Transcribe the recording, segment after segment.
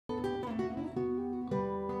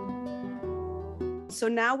So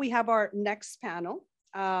now we have our next panel.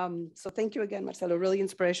 So thank you again, Marcelo, really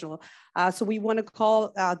inspirational. So we want to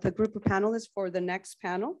call the group of panelists for the next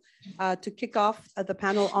panel to kick off the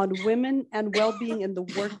panel on women and well-being in the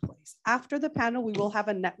workplace. After the panel, we will have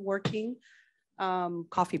a networking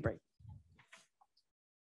coffee break.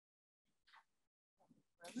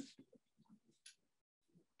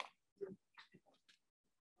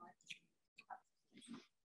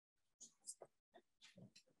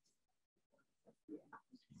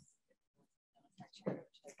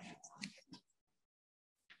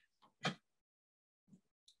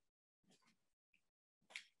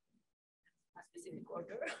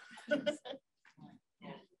 Order.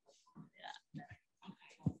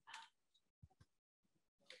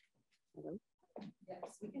 Hello?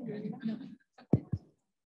 Yes, we can do it.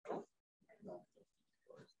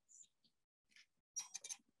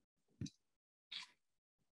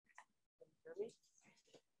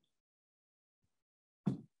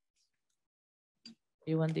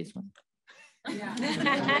 You want this one? Yeah.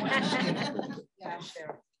 Yeah,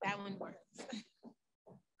 sure. That one works.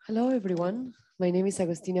 Hello, everyone. My name is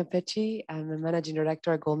Agostina Pecci. I'm a managing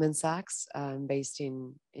director at Goldman Sachs. I'm based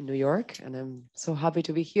in New York, and I'm so happy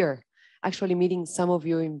to be here. Actually meeting some of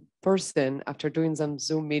you in person after doing some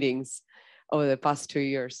Zoom meetings over the past 2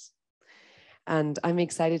 years. And I'm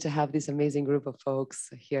excited to have this amazing group of folks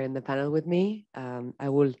here in the panel with me.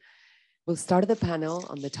 We'll start the panel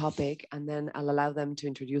on the topic, and then I'll allow them to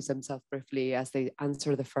introduce themselves briefly as they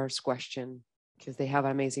answer the first question, because they have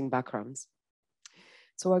amazing backgrounds.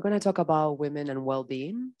 So we're going to talk about women and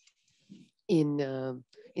well-being in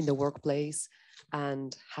the workplace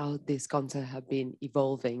and how this concept have been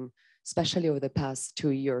evolving, especially over the past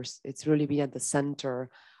 2 years. It's really been at the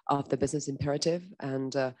center of the business imperative,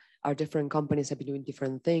 and our different companies have been doing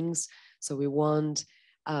different things. So we want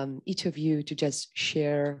each of you to just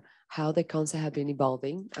share how the concept have been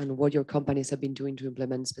evolving and what your companies have been doing to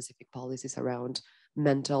implement specific policies around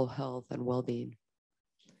mental health and well-being.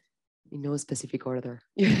 In no specific order.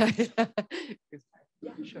 Yeah, sure.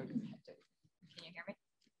 Can you hear me?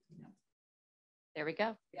 There we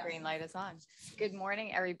go. The green light is on. Good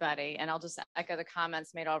morning, everybody. And I'll just echo the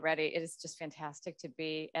comments made already. It is just fantastic to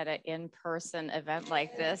be at an in-person event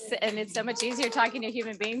like this. And it's so much easier talking to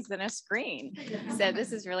human beings than a screen. So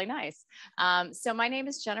this is really nice. So my name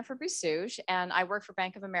is Jennifer Bousouge, and I work for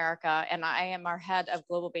Bank of America, and I am our head of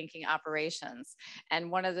global banking operations.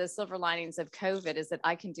 And one of the silver linings of COVID is that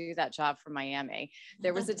I can do that job from Miami.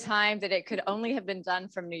 There was a time that it could only have been done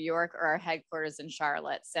from New York or our headquarters in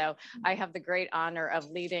Charlotte. So I have the great honor of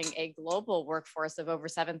leading a global workforce of over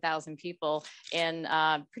 7,000 people in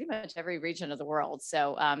pretty much every region of the world.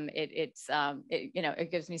 So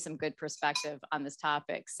it gives me some good perspective on this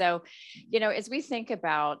topic. So, as we think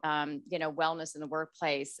about, wellness in the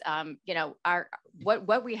workplace,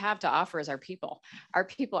 what we have to offer is our people. Our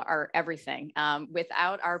people are everything.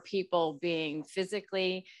 Without our people being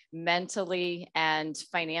physically, mentally, and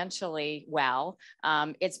financially well,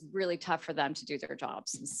 it's really tough for them to do their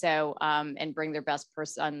jobs. So, and bring their best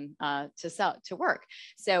person to work.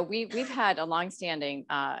 So we've had a longstanding,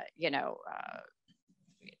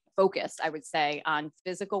 focus, I would say, on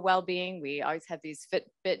physical well-being. We always have these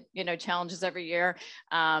Fitbit, challenges every year,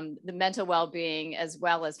 the mental well-being as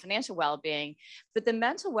well as financial well-being. But the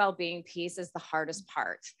mental well-being piece is the hardest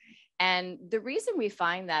part. And the reason we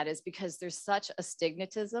find that is because there's such a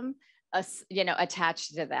stigmatism,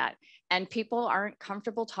 attached to that. And people aren't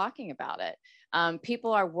comfortable talking about it.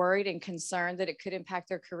 People are worried and concerned that it could impact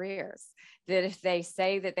their careers, that if they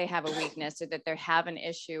say that they have a weakness or that they have an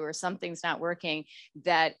issue or something's not working,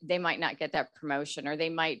 that they might not get that promotion, or they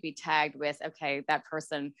might be tagged with, okay, that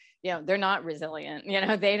person, they're not resilient,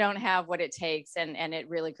 they don't have what it takes, and it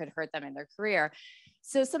really could hurt them in their career.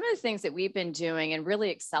 So some of the things that we've been doing and really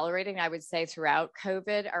accelerating, I would say, throughout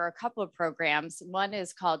COVID are a couple of programs. One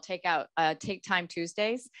is called Take Time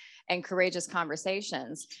Tuesdays and Courageous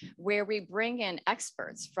Conversations, where we bring in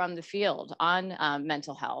experts from the field on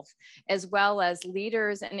mental health, as well as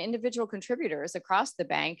leaders and individual contributors across the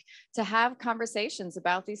bank to have conversations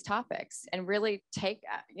about these topics and really take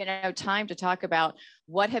time to talk about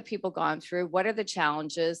what have people gone through, what are the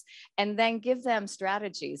challenges, and then give them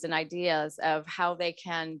strategies and ideas of how they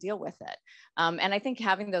can deal with it. And I think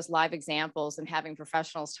having those live examples and having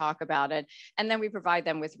professionals talk about it, and then we provide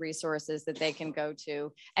them with resources that they can go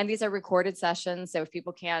to. And these these are recorded sessions. So if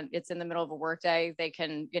people can't, it's in the middle of a workday, they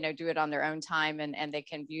can, do it on their own time and they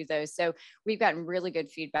can view those. So we've gotten really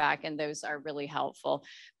good feedback and those are really helpful.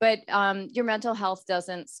 But your mental health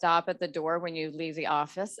doesn't stop at the door when you leave the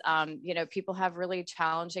office. People have really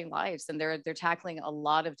challenging lives and they're tackling a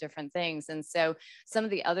lot of different things. And so some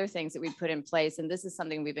of the other things that we put in place, and this is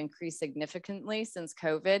something we've increased significantly since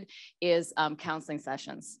COVID, is counseling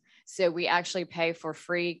sessions. So we actually pay for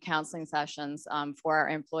free counseling sessions for our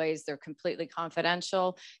employees. They're completely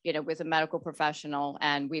confidential, with a medical professional,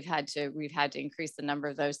 and we've had to increase the number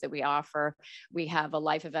of those that we offer. We have a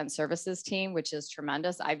life event services team, which is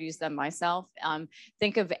tremendous. I've used them myself.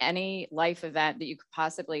 Think of any life event that you could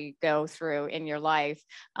possibly go through in your life,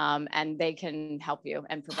 and they can help you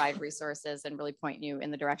and provide resources and really point you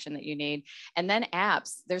in the direction that you need. And then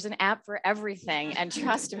apps. There's an app for everything, and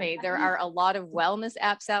trust me, there are a lot of wellness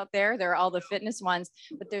apps out there. There are all the fitness ones,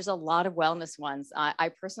 but there's a lot of wellness ones.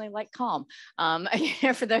 I personally like Calm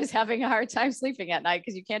for those having a hard time sleeping at night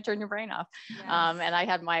because you can't turn your brain off. Yes. And I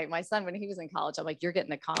had my son when he was in college. I'm like, you're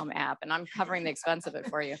getting the Calm app, and I'm covering the expense of it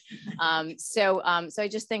for you. So I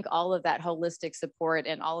just think all of that holistic support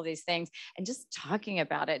and all of these things, and just talking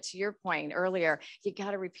about it. To your point earlier, you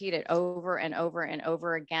got to repeat it over and over and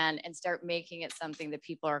over again, and start making it something that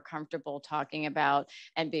people are comfortable talking about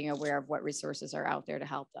and being aware of what resources are out there to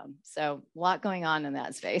help them. So a lot going on in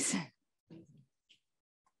that space.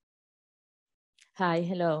 Hi,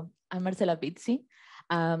 hello. I'm Marcela Pizzi.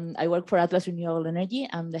 I work for Atlas Renewable Energy.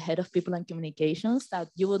 I'm the head of people and communications that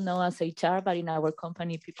you would know as HR, but in our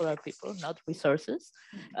company, people are people, not resources.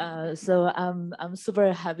 So I'm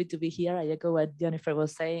super happy to be here. I echo what Jennifer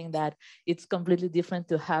was saying, that it's completely different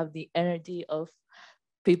to have the energy of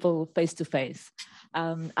people face to face.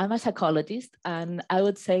 I'm a psychologist, and I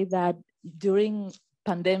would say that during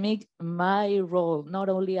pandemic, my role, not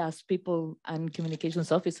only as people and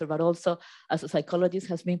communications officer, but also as a psychologist,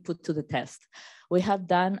 has been put to the test. We have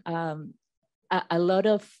done a lot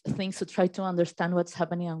of things to try to understand what's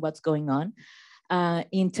happening and what's going on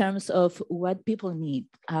in terms of what people need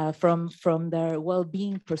from their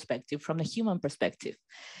well-being perspective, from the human perspective.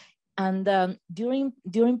 And during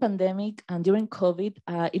pandemic and during COVID,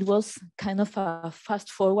 it was kind of a fast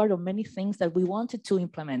forward of many things that we wanted to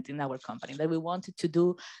implement in our company, that we wanted to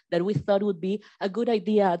do, that we thought would be a good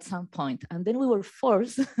idea at some point. And then we were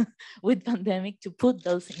forced with pandemic to put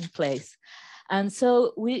those in place. And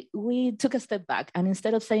so we took a step back, and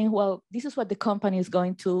instead of saying, well, this is what the company is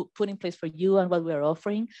going to put in place for you and what we're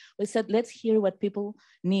offering, we said, let's hear what people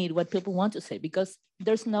need, what people want to say, because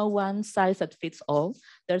there's no one size that fits all.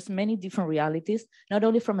 There's many different realities, not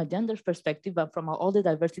only from a gender perspective, but from all the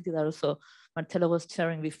diversity that also Marcela was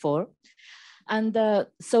sharing before. And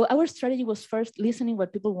so our strategy was first listening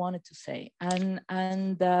what people wanted to say.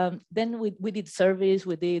 And then we did surveys,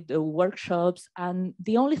 we did workshops. And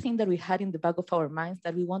the only thing that we had in the back of our minds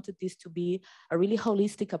that we wanted this to be a really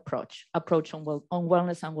holistic approach on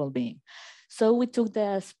wellness and well-being. So we took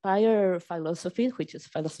the Aspire philosophy, which is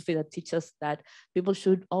philosophy that teaches that people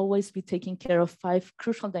should always be taking care of 5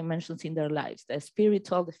 crucial dimensions in their lives: the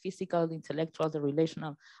spiritual, the physical, the intellectual, the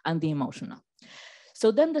relational, and the emotional.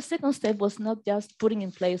 So then the second step was not just putting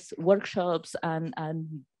in place workshops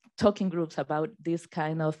and talking groups about this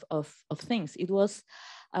kind of things. It was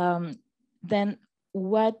then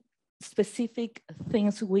what specific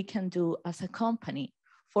things we can do as a company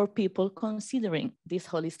for people considering this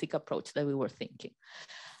holistic approach that we were thinking.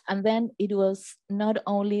 And then it was not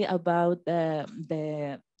only about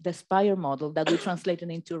the Aspire model that we translated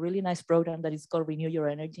into a really nice program that is called Renew Your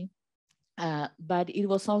Energy. But it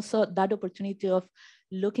was also that opportunity of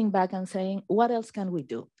looking back and saying, what else can we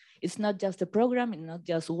do? It's not just a program, it's not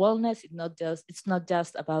just wellness, it's not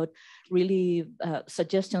just about really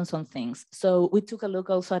suggestions on things. So we took a look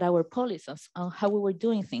also at our policies on how we were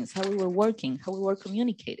doing things, how we were working, how we were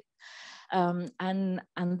communicating. And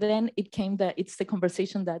then it's the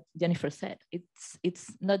conversation that Jennifer said. It's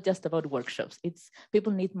not just about workshops. It's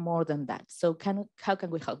people need more than that. So how can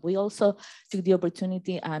we help? We also took the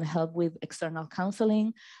opportunity and help with external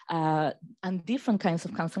counseling and different kinds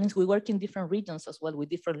of counseling. We work in different regions as well with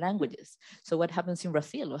different languages. So what happens in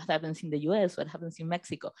Brazil? What happens in the US? What happens in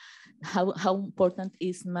Mexico? How important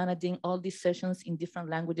is managing all these sessions in different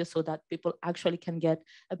languages so that people actually can get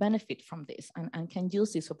a benefit from this and can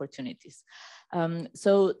use these opportunities?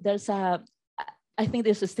 So I think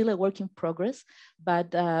there's still a work in progress,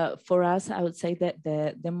 but for us, I would say that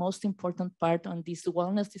the most important part on this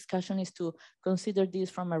wellness discussion is to consider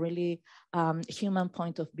this from a really human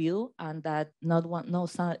point of view, and that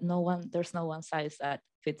there's no one size that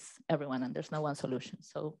fits everyone, and there's no one solution.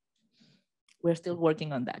 So we're still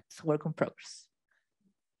working on that. It's a work in progress.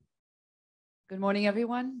 Good morning,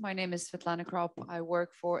 everyone. My name is Svetlana Kropp. I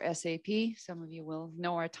work for SAP. Some of you will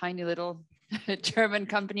know our tiny little German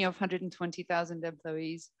company of 120,000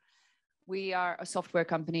 employees. We are a software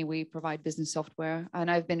company. We provide business software. And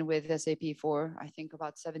I've been with SAP for, I think,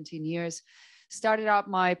 about 17 years. Started out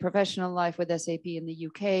my professional life with SAP in the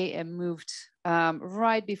UK and moved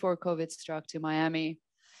right before COVID struck to Miami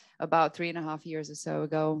about 3.5 years or so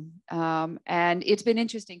ago. And it's been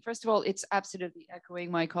interesting. First of all, it's absolutely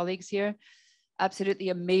echoing my colleagues here. Absolutely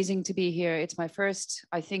amazing to be here. It's my first,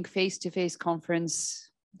 I think, face-to-face conference,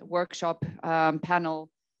 workshop, panel,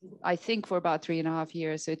 I think for about 3.5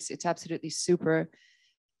 years. So it's absolutely super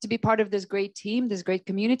to be part of this great team, this great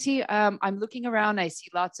community. I'm looking around, I see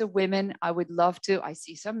lots of women. I would love to, I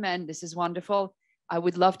see some men, this is wonderful. I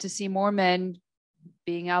would love to see more men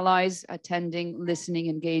being allies, attending, listening,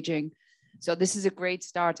 engaging. So this is a great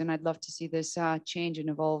start and I'd love to see this change and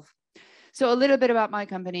evolve. So a little bit about my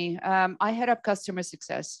company. I head up customer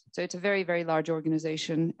success. So it's a very, very large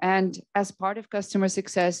organization. And as part of customer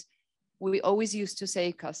success, we always used to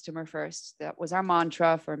say customer first. That was our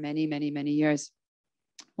mantra for many, many, many years.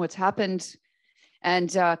 What's happened and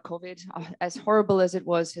COVID, as horrible as it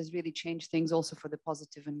was, has really changed things also for the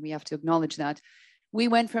positive. And we have to acknowledge that. We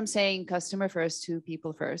went from saying customer first to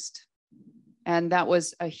people first. And that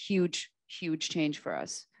was a huge, huge change for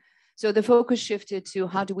us. So the focus shifted to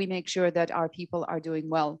how do we make sure that our people are doing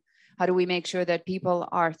well? How do we make sure that people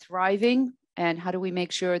are thriving? And how do we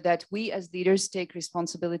make sure that we as leaders take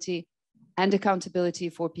responsibility and accountability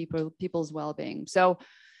for people's well-being? So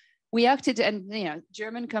we acted, and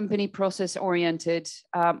German company, process oriented.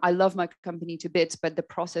 I love my company to bits, but the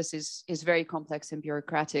process is very complex and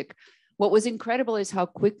bureaucratic. What was incredible is how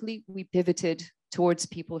quickly we pivoted towards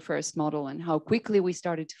people first model and how quickly we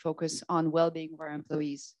started to focus on well-being of our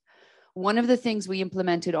employees. One of the things we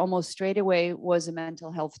implemented almost straight away was a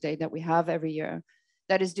mental health day that we have every year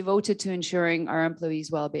that is devoted to ensuring our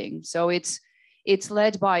employees' well-being. So it's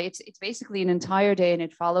led by, it's basically an entire day and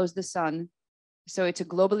it follows the sun. So it's a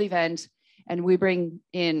global event and we bring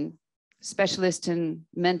in specialists in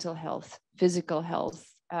mental health, physical health,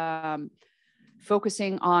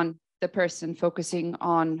 focusing on the person, focusing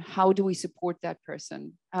on how do we support that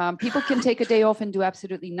person. People can take a day off and do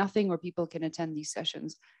absolutely nothing, or people can attend these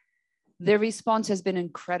sessions. Their response has been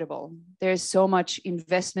incredible. There's so much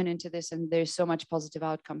investment into this and there's so much positive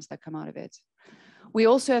outcomes that come out of it. We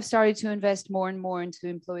also have started to invest more and more into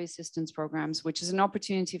employee assistance programs, which is an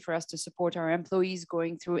opportunity for us to support our employees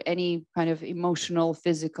going through any kind of emotional,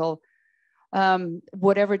 physical,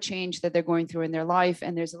 whatever change that they're going through in their life.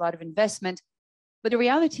 And there's a lot of investment. But the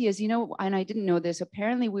reality is, and I didn't know this,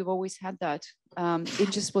 apparently we've always had that.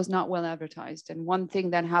 It just was not well advertised. And one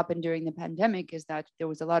thing that happened during the pandemic is that there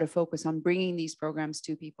was a lot of focus on bringing these programs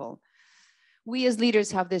to people. We as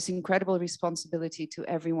leaders have this incredible responsibility to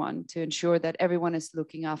everyone to ensure that everyone is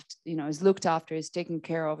looking after, is looked after, is taken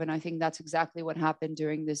care of. And I think that's exactly what happened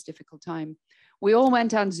during this difficult time. We all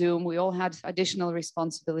went on Zoom. We all had additional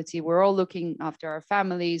responsibility. We're all looking after our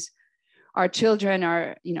families, our children,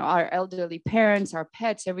 our elderly parents, our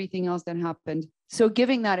pets, everything else that happened. So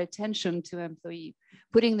giving that attention to employee,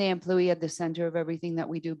 putting the employee at the center of everything that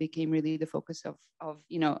we do became really the focus of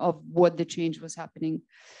what the change was happening.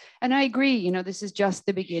 And I agree, this is just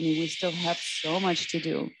the beginning. We still have so much to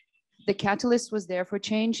do. The catalyst was there for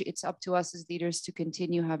change. It's up to us as leaders to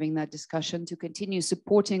continue having that discussion, to continue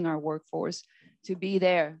supporting our workforce, to be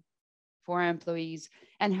there for our employees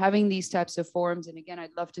and having these types of forums. And again,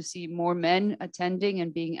 I'd love to see more men attending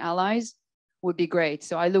and being allies would be great.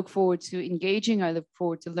 So I look forward to engaging. I look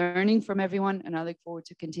forward to learning from everyone, and I look forward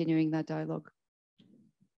to continuing that dialogue.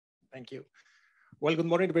 Thank you. Well, good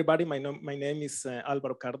morning, everybody. My name is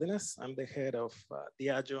Álvaro Cárdenas. I'm the head of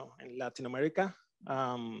Diageo in Latin America.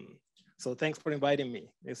 So thanks for inviting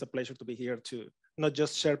me. It's a pleasure to be here to not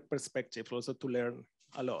just share perspective, but also to learn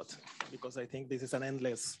a lot, because I think this is an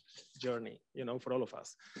endless journey, for all of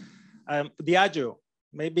us. Diageo,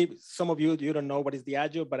 maybe some of you don't know what is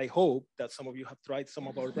Diageo, but I hope that some of you have tried some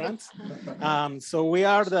of our brands. So we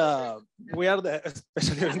are the,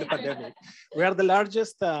 especially during the pandemic, we are the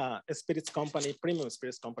largest spirits company, premium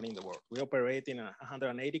spirits company in the world. We operate in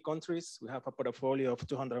 180 countries. We have a portfolio of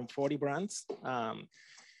 240 brands,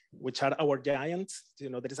 which are our giants.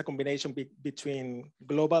 There is a combination between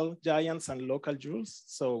global giants and local jewels.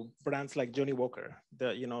 So brands like Johnny Walker,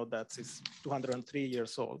 that is 203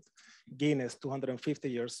 years old. Guinness, 250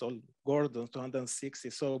 years old. Gordon, 260.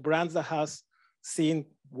 So brands that has seen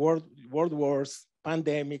world wars,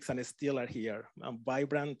 pandemics, and still are here,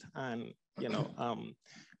 vibrant and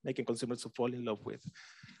making consumers to fall in love with.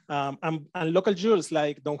 And local jewels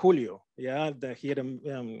like Don Julio, yeah, here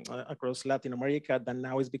across Latin America, that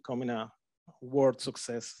now is becoming a world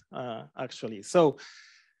success, actually. So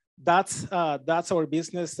that's our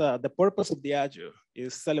business. The purpose of Diageo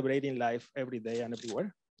is celebrating life every day and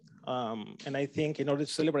everywhere. And I think in order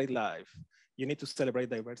to celebrate life, you need to celebrate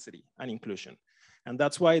diversity and inclusion. And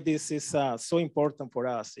that's why this is so important for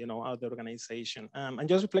us, you know, the organization. And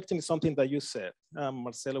just reflecting on something that you said,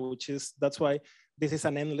 Marcelo, which is, that's why this is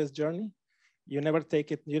an endless journey. You never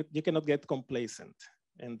take it, you cannot get complacent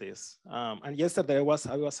in this. And yesterday I was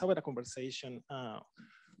having a conversation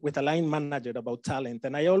with a line manager about talent.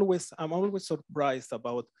 And I'm always surprised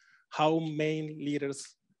about how main leaders,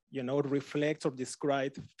 you know, reflect or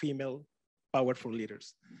describe female powerful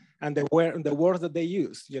leaders. And the words that they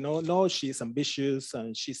use, you know, no, she's ambitious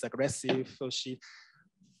and she's aggressive,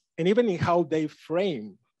 and even in how they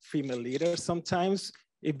frame female leaders, sometimes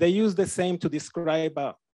if they use the same to describe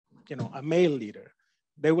a male leader,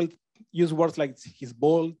 they will use words like he's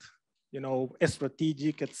bold, you know,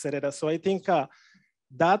 strategic, etc. So I think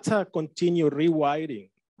that continue rewiring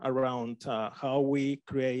around how we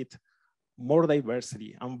create more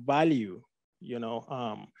diversity and value, you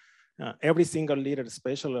know, every single leader,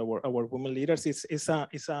 especially our women leaders, is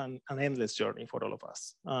an endless journey for all of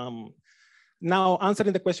us. Now,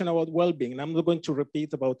 answering the question about well-being, I'm not going to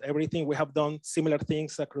repeat about everything. We have done similar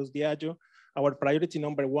things across Diageo. Our priority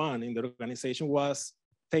number one in the organization was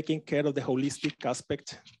taking care of the holistic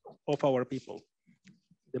aspect of our people.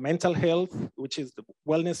 The mental health, which is the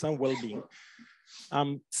wellness and well-being.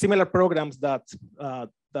 Similar programs that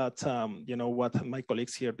you know, what my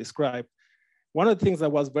colleagues here described. One of the things that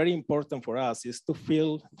was very important for us is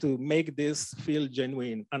to make this feel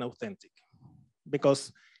genuine and authentic,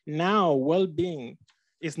 because now well-being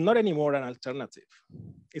is not anymore an alternative,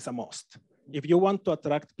 it's a must. If you want to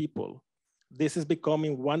attract people, this is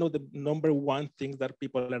becoming one of the #1 things that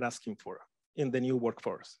people are asking for in the new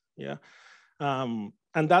workforce, yeah?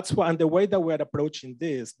 And that's why, and the way that we're approaching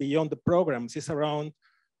this beyond the programs is around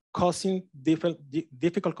causing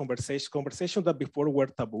difficult conversations that before were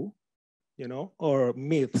taboo, you know, or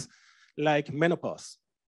myths, like menopause.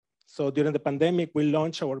 So during the pandemic, we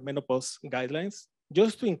launched our menopause guidelines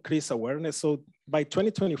just to increase awareness. So by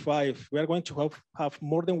 2025, we are going to have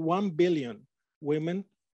more than 1 billion women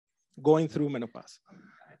going through menopause.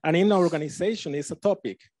 And in our organization, it's a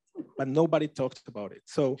topic, but nobody talked about it.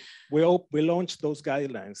 So we launched those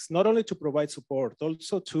guidelines, not only to provide support,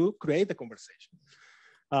 also to create the conversation.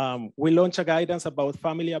 We launched a guidance about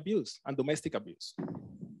family abuse and domestic abuse,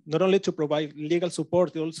 not only to provide legal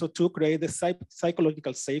support, also to create the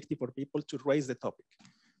psychological safety for people to raise the topic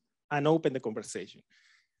and open the conversation.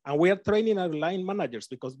 And we are training our line managers,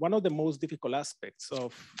 because one of the most difficult aspects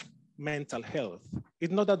of mental health is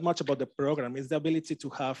not that much about the program, it's the ability to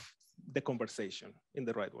have the conversation in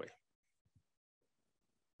the right way.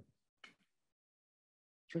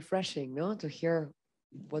 Refreshing, no? To hear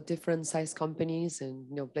what different size companies and,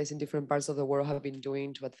 you know, places in different parts of the world have been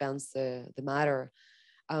doing to advance the matter.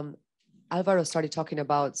 Alvaro started talking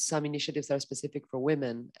about some initiatives that are specific for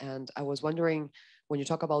women. And I was wondering, when you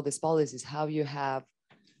talk about these policies, how you have,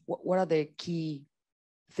 what are the key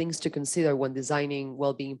things to consider when designing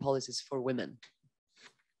well-being policies for women?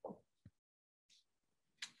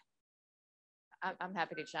 I'm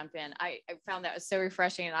happy to jump in. I found that was so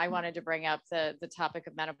refreshing, and I wanted to bring up the topic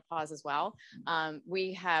of menopause as well.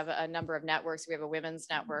 We have a number of networks. We have a women's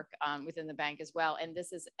network within the bank as well, and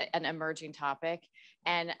this is an emerging topic.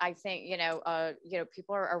 And I think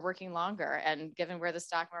people are working longer, and given where the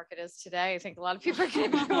stock market is today, I think a lot of people are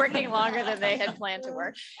going to be working longer than they had planned to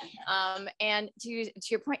work. And to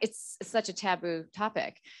your point, it's such a taboo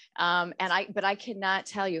topic, but I cannot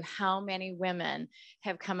tell you how many women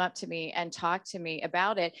have come up to me and talked to me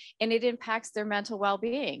about it, and it impacts their mental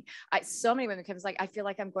well-being. So many women come, it's like, I feel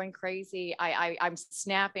like I'm going crazy. I'm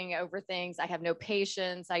snapping over things. I have no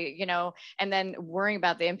patience. And then worrying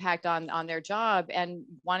about the impact on their job and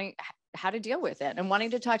wanting how to deal with it and wanting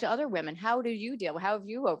to talk to other women. How do you deal? How have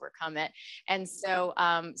you overcome it? And so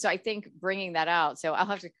I think bringing that out. So I'll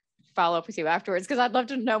have to follow up with you afterwards, because I'd love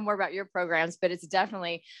to know more about your programs, but it's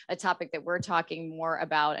definitely a topic that we're talking more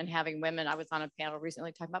about and having women. I was on a panel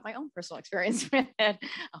recently talking about my own personal experience with it,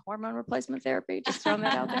 a hormone replacement therapy, just throwing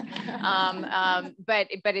that out there. But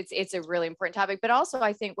it's a really important topic. But also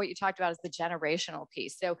I think what you talked about is the generational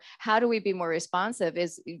piece. So how do we be more responsive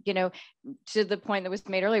is, to the point that was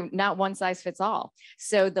made earlier, not one size fits all.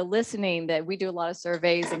 So the listening, that we do a lot of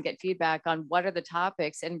surveys and get feedback on what are the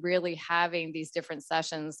topics, and really having these different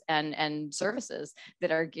sessions and and services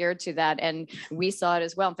that are geared to that. And we saw it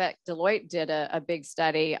as well. In fact, Deloitte did a big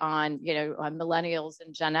study on, on millennials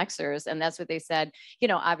and Gen Xers. And that's what they said,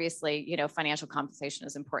 obviously, financial compensation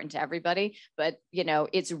is important to everybody, but,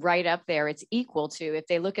 it's right up there. It's equal to, if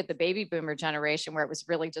they look at the baby boomer generation, where it was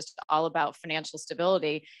really just all about financial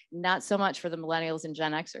stability, not so much for the millennials and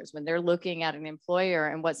Gen Xers. When they're looking at an employer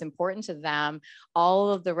and what's important to them,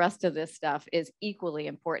 all of the rest of this stuff is equally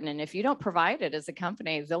important. And if you don't provide it as a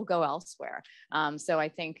company, they'll go elsewhere. So I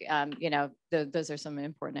think, those are some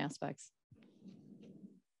important aspects.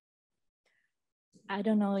 I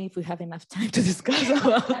don't know if we have enough time to discuss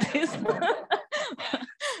about this,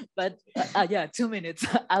 but yeah, 2 minutes.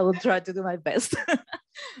 I will try to do my best.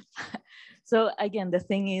 So again, the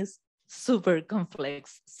thing is super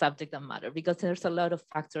complex subject matter, because there's a lot of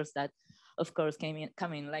factors that, of course,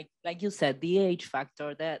 come in, like you said, the age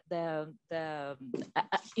factor, the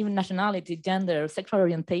even nationality, gender, sexual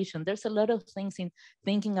orientation. There's a lot of things in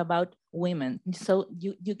thinking about women. So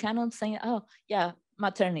you cannot say, oh yeah,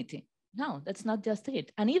 maternity. No, that's not just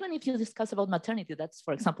it. And even if you discuss about maternity, that's,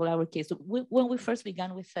 for example, our case. When we first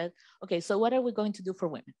began, we said, okay, so what are we going to do for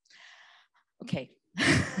women? Okay,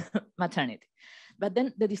 maternity. But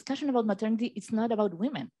then the discussion about maternity, it's not about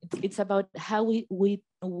women. It's about how we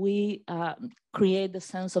create the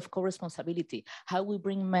sense of co-responsibility, how we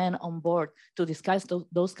bring men on board to discuss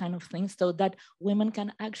those kind of things, so that women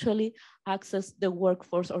can actually access the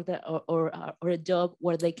workforce or a job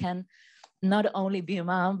where they can not only be a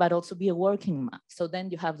mom, but also be a working mom. So then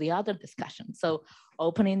you have the other discussion. So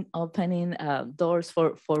opening doors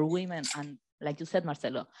for women. And like you said,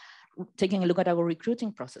 Marcelo, taking a look at our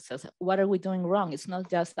recruiting processes. What are we doing wrong? It's not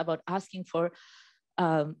just about asking for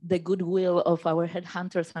the goodwill of our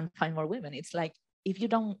headhunters and find more women. It's like, if you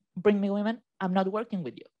don't bring me women, I'm not working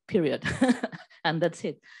with you, period. And that's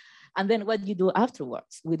it. And then what you do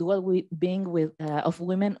afterwards with well-being of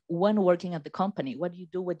women when working at the company. What do you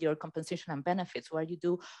do with your compensation and benefits? What do you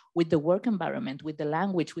do with the work environment, with the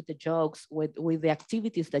language, with the jokes, with the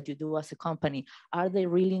activities that you do as a company? Are they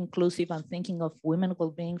really inclusive and thinking of women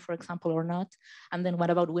well-being, for example, or not? And then what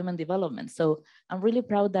about women development? So I'm really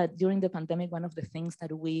proud that during the pandemic, one of the things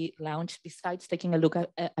that we launched, besides taking a look at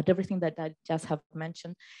everything that I just have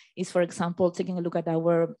mentioned, is, for example, taking a look at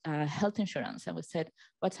our health insurance. And we said,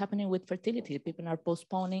 what's happening with fertility? People are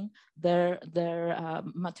postponing their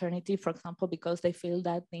maternity, for example, because they feel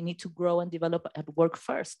that they need to grow and develop at work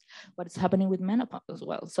first. What's happening with menopause as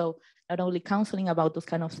well? So not only counseling about those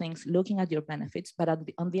kind of things, looking at your benefits, but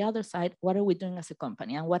on the other side, what are we doing as a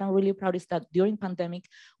company? And what I'm really proud is that during pandemic,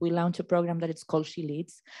 we launched a program that it's called She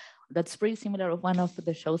Leads. That's pretty similar to one of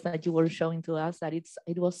the shows that you were showing to us, that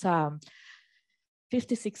it was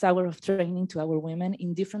 56 hours of training to our women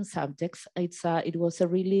in different subjects. It was a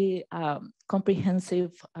really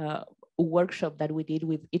comprehensive workshop that we did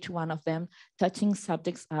with each one of them, touching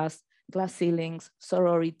subjects as glass ceilings,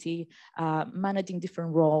 sorority, managing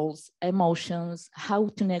different roles, emotions, how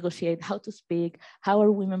to negotiate, how to speak, how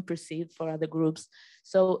are women perceived for other groups.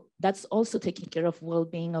 So that's also taking care of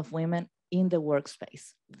well-being of women in the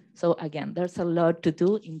workspace. So again, there's a lot to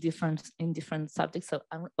do in different subjects. So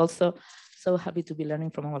I'm also so happy to be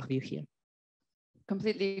learning from all of you here.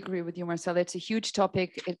 Completely agree with you, Marcela. It's a huge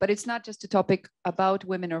topic, but it's not just a topic about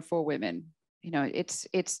women or for women.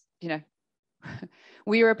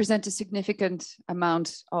 We represent a significant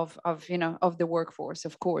amount of the workforce,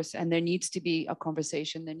 of course, and there needs to be a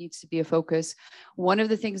conversation. There needs to be a focus. One of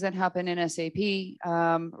the things that happened in SAP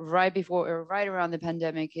right around the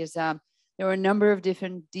pandemic is there were a number of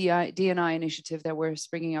different D&I initiatives that were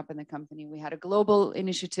springing up in the company. We had a global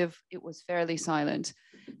initiative. It was fairly silent.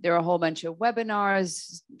 There were a whole bunch of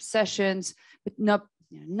webinars, sessions, but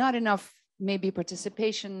not enough maybe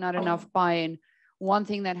participation, not enough buy-in. One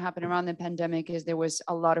thing that happened around the pandemic is there was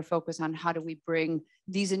a lot of focus on how do we bring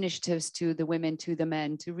these initiatives to the women, to the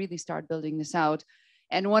men, to really start building this out.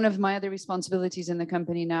 And one of my other responsibilities in the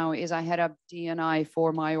company now is I head up D&I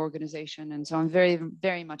for my organization. And so I'm very,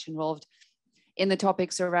 very much involved in the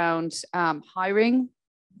topics around hiring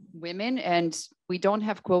women. And we don't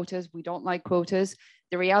have quotas. We don't like quotas.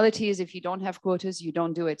 The reality is if you don't have quotas, you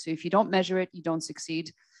don't do it. So if you don't measure it, you don't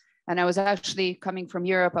succeed. And I was actually coming from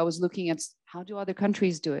Europe. I was looking at how do other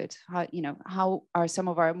countries do it? How are some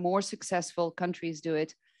of our more successful countries do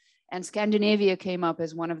it? And Scandinavia came up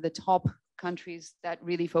as one of the top countries that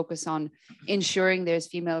really focus on ensuring there's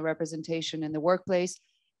female representation in the workplace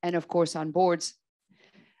and of course on boards.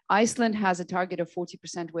 Iceland has a target of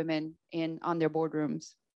 40% women on their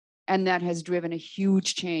boardrooms. And that has driven a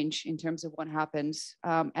huge change in terms of what happens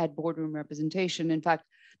at boardroom representation. In fact,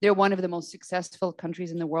 they're one of the most successful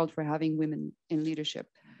countries in the world for having women in leadership.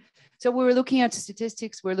 So we were looking at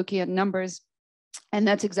statistics, we're looking at numbers, and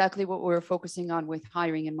that's exactly what we're focusing on with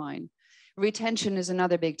hiring in mind. Retention is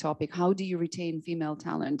another big topic. How do you retain female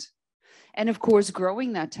talent? And of course,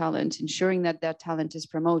 growing that talent, ensuring that that talent is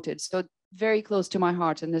promoted. So very close to my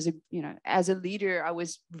heart. And as a leader, I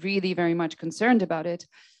was really very much concerned about it.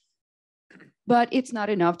 But it's not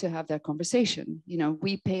enough to have that conversation.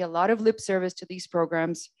 We pay a lot of lip service to these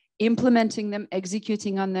programs. Implementing them,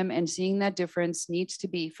 executing on them, and seeing that difference needs to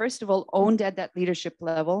be, first of all, owned at that leadership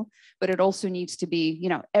level, but it also needs to be,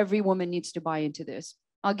 every woman needs to buy into this.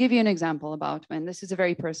 I'll give you an example and this is a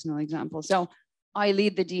very personal example. So I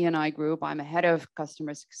lead the D&I group. I'm a head of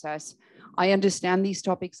customer success. I understand these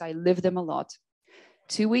topics. I live them a lot.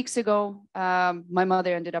 2 weeks ago, my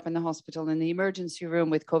mother ended up in the hospital in the emergency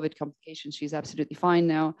room with COVID complications. She's absolutely fine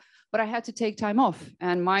now, but I had to take time off.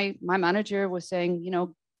 And my manager was saying,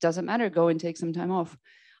 doesn't matter, go and take some time off.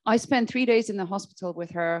 I spent 3 days in the hospital with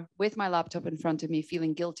her, with my laptop in front of me,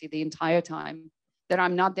 feeling guilty the entire time that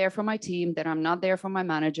I'm not there for my team, that I'm not there for my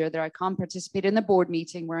manager, that I can't participate in the board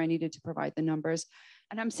meeting where I needed to provide the numbers.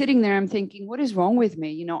 And I'm sitting there, I'm thinking, what is wrong with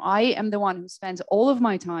me? I am the one who spends all of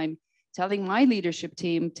my time telling my leadership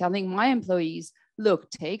team, telling my employees, look,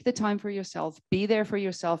 take the time for yourself, be there for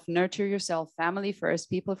yourself, nurture yourself, family first,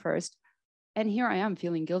 people first. And here I am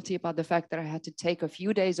feeling guilty about the fact that I had to take a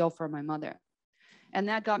few days off for my mother. And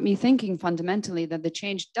that got me thinking fundamentally that the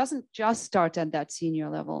change doesn't just start at that senior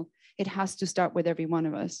level. It has to start with every one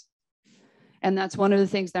of us. And that's one of the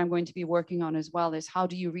things that I'm going to be working on as well, is how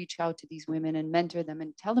do you reach out to these women and mentor them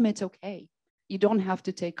and tell them it's okay. You don't have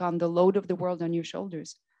to take on the load of the world on your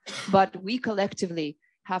shoulders. But we collectively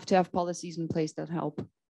have to have policies in place that help.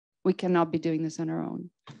 We cannot be doing this on our own.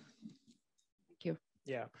 Thank you.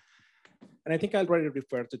 Yeah. And I think I already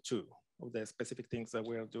referred to two of the specific things that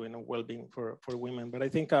we are doing on well-being for women. But I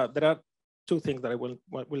think there are two things that I would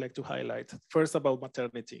like to highlight. First, about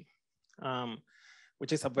maternity,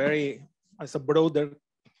 which is a broader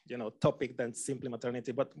topic than simply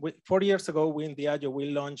maternity. But 4 years ago, we in Diageo, we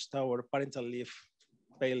launched our parental leave,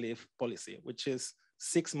 pay leave policy, which is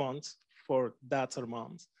 6 months for dads or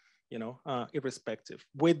moms, irrespective,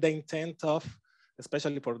 with the intent of,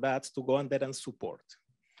 especially for dads, to go on there and support.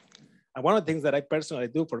 And one of the things that I personally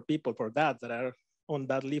do for people, for dads that are on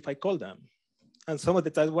that leave, I call them. And some of the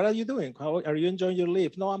times, what are you doing? How are you enjoying your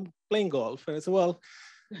leave? No, I'm playing golf. And I say, well,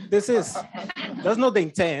 that's not the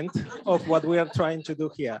intent of what we are trying to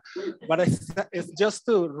do here. But it's just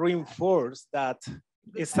to reinforce that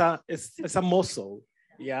it's a muscle,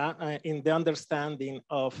 in the understanding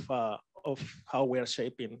of how we are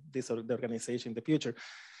shaping the organization in the future.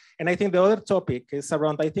 And I think the other topic is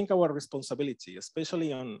around, I think, our responsibility,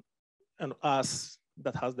 especially on us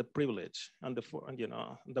that has the privilege and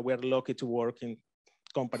that we are lucky to work in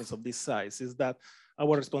companies of this size, is that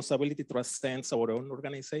our responsibility transcends our own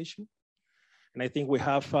organization. And I think we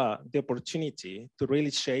have the opportunity to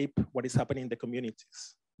really shape what is happening in the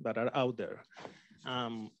communities that are out there.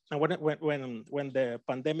 And when the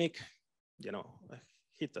pandemic,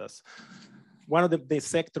 hit us, one of the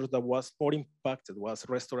sectors that was more impacted was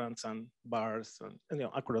restaurants and bars and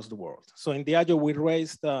across the world. So in Diageo, we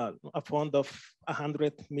raised a fund of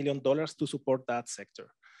 $100 million to support that sector.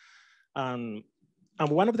 And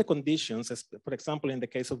one of the conditions, for example, in the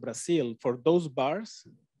case of Brazil, for those bars,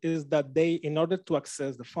 is that they, in order to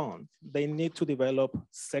access the fund, they need to develop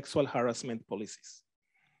sexual harassment policies,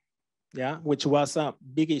 which was a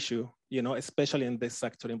big issue, especially in this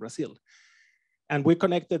sector in Brazil. And we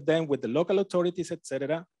connected them with the local authorities, et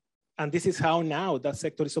cetera. And this is how now that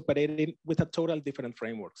sector is operating with a total different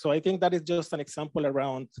framework. So I think that is just an example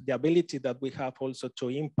around the ability that we have also to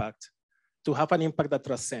have an impact that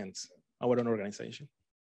transcends our own organization.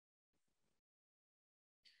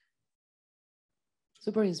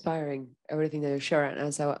 Super inspiring, everything that you share. And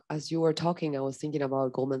as you were talking, I was thinking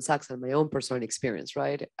about Goldman Sachs and my own personal experience,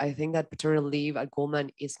 right? I think that paternal leave at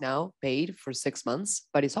Goldman is now paid for 6 months,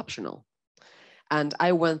 but it's optional. And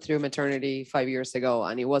I went through maternity 5 years ago,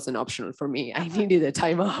 and it wasn't optional for me. I needed a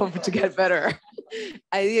time off to get better.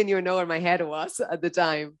 I didn't even know where my head was at the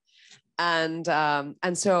time. And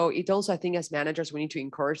so it also, I think as managers, we need to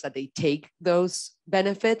encourage that they take those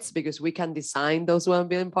benefits, because we can design those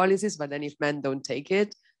well-being policies, but then if men don't take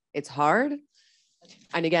it, it's hard.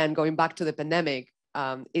 And again, going back to the pandemic,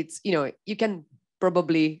 it's, you can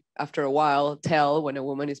probably after a while tell when a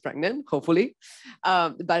woman is pregnant, hopefully,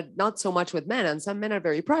 but not so much with men. And some men are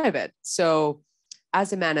very private. So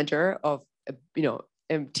as a manager of,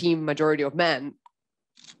 a team majority of men,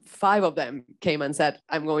 5 of them came and said,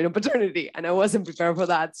 I'm going on paternity. And I wasn't prepared for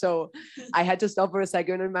that. So I had to stop for a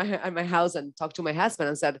second in my house and talk to my husband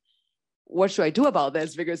and said, what should I do about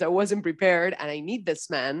this? Because I wasn't prepared and I need this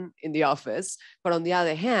man in the office. But on the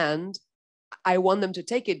other hand, I want them to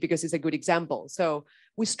take it because it's a good example. So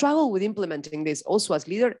we struggle with implementing this also as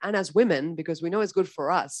leaders and as women, because we know it's good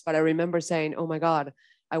for us. But I remember saying, oh my God,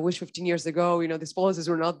 I wish 15 years ago, these policies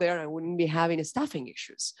were not there. I wouldn't be having staffing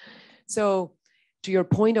issues. So to your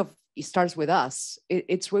point of it starts with us,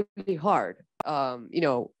 it's really hard.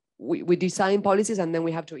 We design policies and then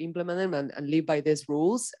we have to implement them and live by these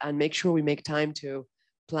rules and make sure we make time to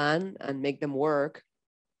plan and make them work.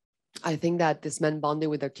 I think that this men bonded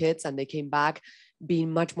with their kids and they came back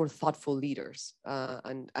being much more thoughtful leaders.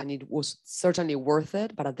 And it was certainly worth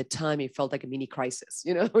it, but at the time it felt like a mini crisis,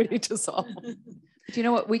 we need to solve. Do you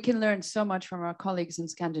know what? We can learn so much from our colleagues in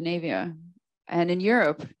Scandinavia and in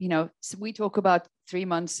Europe. So we talk about 3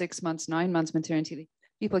 months, 6 months, 9 months maternity leave.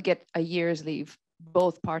 People get a year's leave,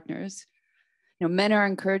 both partners. Men are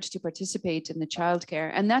encouraged to participate in the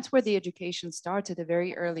childcare, and that's where the education starts at a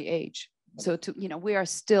very early age. So we are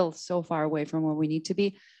still so far away from where we need to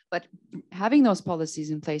be, but having those policies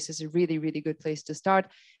in place is a really, really good place to start.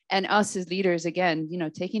 And us as leaders, again,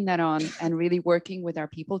 taking that on and really working with our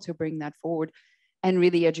people to bring that forward and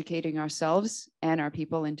really educating ourselves and our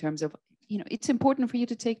people in terms of, it's important for you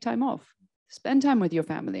to take time off, spend time with your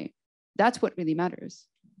family. That's what really matters.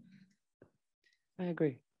 I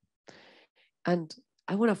agree. And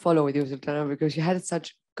I want to follow with you, Svetlana, because you had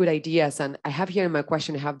such good ideas. And I have here in my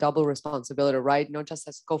question, I have double responsibility, right? Not just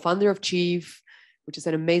as co-founder of Chief, which is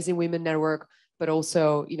an amazing women network, but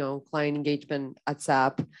also, client engagement at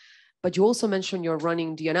SAP. But you also mentioned you're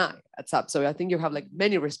running D&I at SAP. So I think you have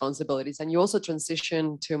many responsibilities. And you also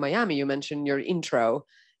transitioned to Miami. You mentioned your intro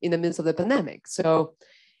in the midst of the pandemic. So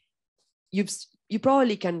you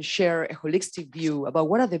probably can share a holistic view about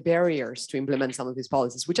what are the barriers to implement some of these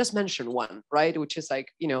policies. We just mentioned one, right? Which is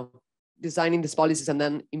designing these policies and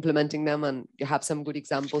then implementing them. And you have some good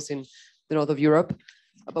examples in the north of Europe.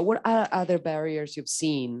 But what are other barriers you've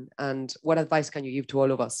seen and what advice can you give to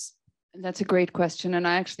all of us? That's a great question. And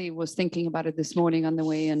I actually was thinking about it this morning on the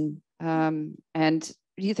way in. And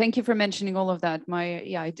thank you for mentioning all of that.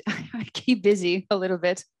 I keep busy a little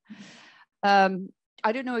bit.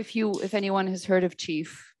 I don't know if anyone has heard of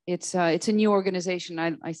Chief. It's a new organization.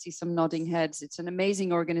 I see some nodding heads. It's an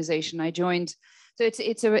amazing organization. I joined. So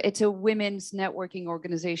it's a women's networking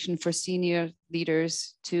organization for senior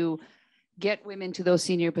leaders to get women to those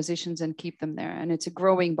senior positions and keep them there. And it's a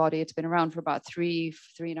growing body. It's been around for about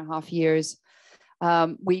 3.5 years.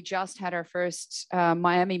 We just had our first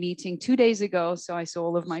Miami meeting 2 days ago. So I saw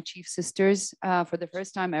all of my Chief sisters for the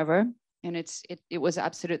first time ever. And it was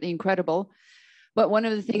absolutely incredible. But one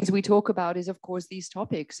of the things we talk about is, of course, these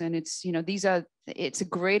topics. And it's a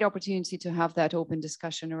great opportunity to have that open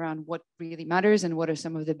discussion around what really matters and what are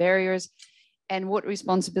some of the barriers and what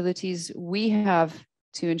responsibilities we have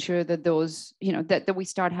to ensure that those, that we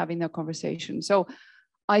start having that conversation. So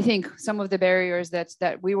I think some of the barriers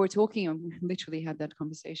that we were talking, and we literally had that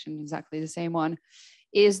conversation, exactly the same one,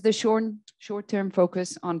 is the short-term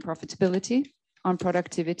focus on profitability, on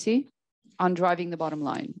productivity, on driving the bottom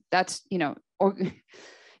line. That's, or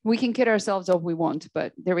we can kid ourselves all we want,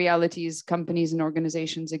 but the reality is companies and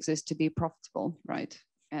organizations exist to be profitable, right?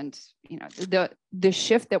 And the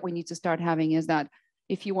shift that we need to start having is that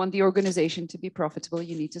if you want the organization to be profitable,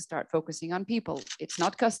 you need to start focusing on people. It's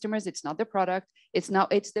not customers, it's not the product, it's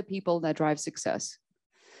the people that drive success.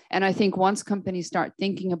 And I think once companies start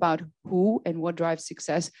thinking about who and what drives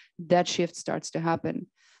success, that shift starts to happen.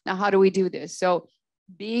 Now, how do we do this? So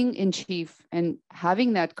being in Chief and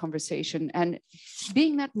having that conversation and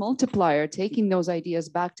being that multiplier, taking those ideas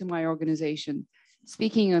back to my organization,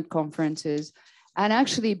 speaking at conferences, and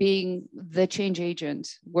actually being the change agent,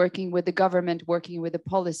 working with the government, working with the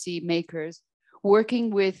policy makers,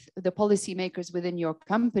 working with the policy makers within your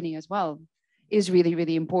company as well, is really,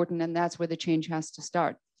 really important. And that's where the change has to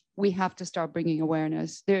start. We have to start bringing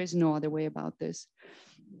awareness. There is no other way about this.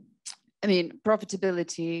 I mean,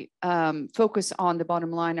 profitability, focus on the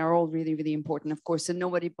bottom line are all really, really important, of course, and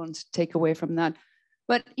nobody wants to take away from that.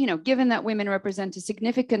 But, given that women represent a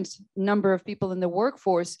significant number of people in the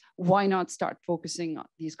workforce, why not start focusing on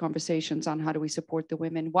these conversations on how do we support the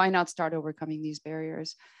women? Why not start overcoming these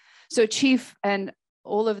barriers? So Chief and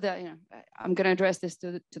all of the, I'm going to address this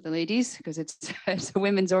to the ladies because it's a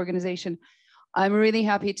women's organization. I'm really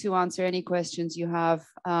happy to answer any questions you have,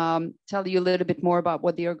 tell you a little bit more about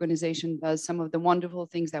what the organization does, some of the wonderful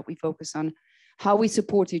things that we focus on, how we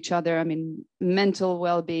support each other. I mean, mental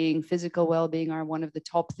well-being, physical well-being are one of the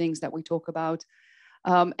top things that we talk about.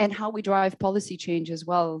 and how we drive policy change as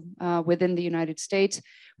well within the United States.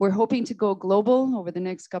 We're hoping to go global over the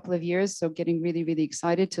next couple of years, so getting really, really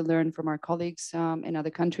excited to learn from our colleagues in other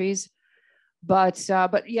countries. But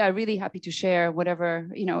yeah, really happy to share whatever,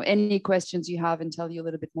 any questions you have and tell you a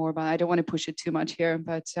little bit more about it. I don't want to push it too much here,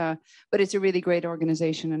 but it's a really great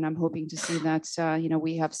organization, and I'm hoping to see that,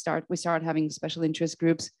 we start having special interest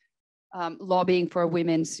groups lobbying for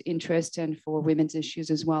women's interest and for women's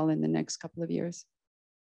issues as well in the next couple of years.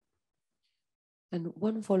 And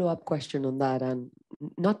one follow-up question on that, and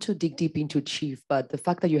not to dig deep into Chief, but the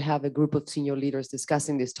fact that you have a group of senior leaders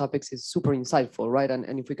discussing these topics is super insightful, right?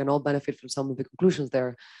 And if we can all benefit from some of the conclusions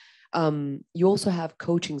there, you also have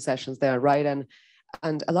coaching sessions there, right?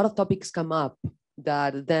 And a lot of topics come up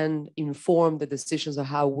that then inform the decisions of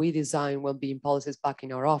how we design well-being policies back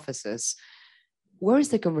in our offices. Where is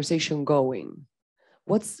the conversation going?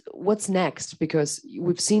 What's next? Because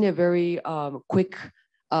we've seen a very quick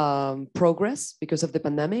progress because of the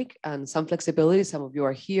pandemic and some flexibility. Some of you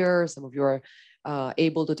are here, some of you are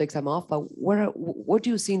able to take some off, but what do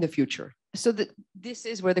you see in the future? So this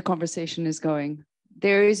is where the conversation is going.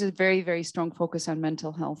 There is a very, very strong focus on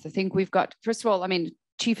mental health. I think we've got, first of all,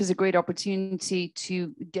 Chief is a great opportunity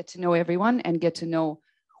to get to know everyone and get to know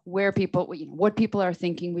where people, what people are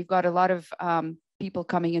thinking. We've got a lot of people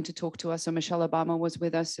coming in to talk to us. So Michelle Obama was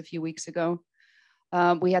with us a few weeks ago.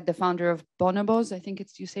 We had the founder of Bonobos, I think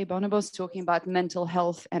you say Bonobos, talking about mental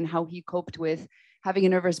health and how he coped with having a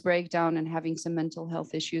nervous breakdown and having some mental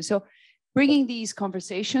health issues. So bringing these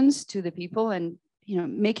conversations to the people and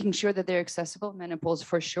making sure that they're accessible. Menopause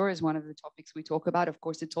for sure is one of the topics we talk about. Of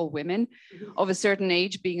course, it's all women of a certain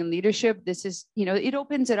age being in leadership. This is, it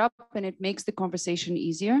opens it up and it makes the conversation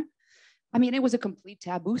easier. It was a complete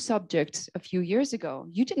taboo subject a few years ago.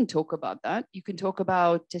 You didn't talk about that. You can talk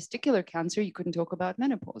about testicular cancer. You couldn't talk about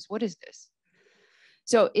menopause. What is this?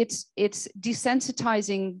 So it's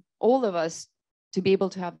desensitizing all of us to be able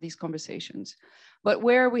to have these conversations. But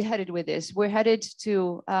where are we headed with this? We're headed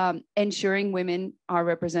to ensuring women are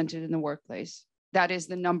represented in the workplace. That is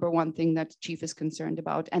the number one thing that Chief is concerned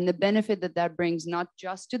about. And the benefit that brings not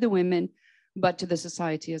just to the women, but to the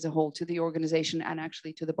society as a whole, to the organization, and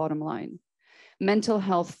actually to the bottom line. Mental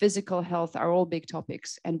health, physical health are all big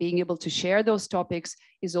topics, and being able to share those topics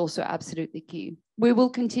is also absolutely key. We will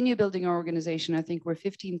continue building our organization. I think we're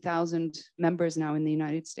 15,000 members now in the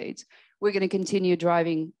United States. We're going to continue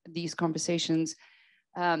driving these conversations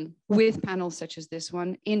with panels such as this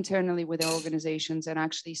one, internally with our organizations, and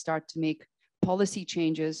actually start to make policy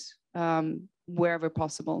changes wherever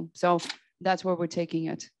possible. So that's where we're taking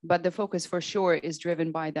it. But the focus for sure is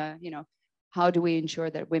driven by the, how do we ensure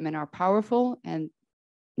that women are powerful, and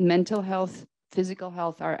mental health, physical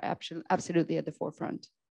health are absolutely at the forefront.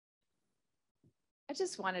 I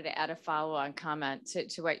just wanted to add a follow-on comment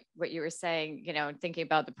to what you were saying, thinking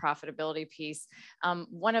about the profitability piece.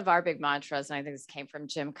 One of our big mantras, and I think this came from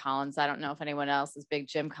Jim Collins. I don't know if anyone else is big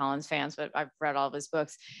Jim Collins fans, but I've read all of his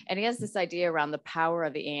books. And he has this idea around the power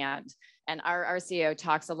of the and. And our CEO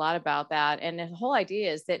talks a lot about that. And the whole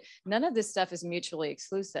idea is that none of this stuff is mutually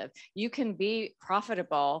exclusive. You can be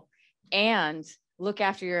profitable and look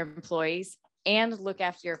after your employees and look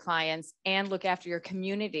after your clients and look after your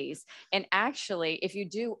communities. And actually, if you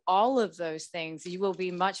do all of those things, you will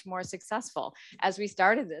be much more successful. As we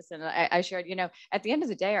started this, and I shared, at the end of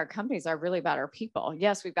the day, our companies are really about our people.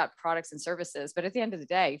 Yes, we've got products and services, but at the end of the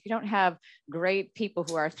day, if you don't have great people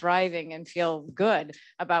who are thriving and feel good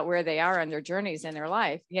about where they are on their journeys in their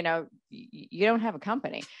life, you don't have a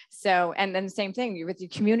company. So, and then the same thing with your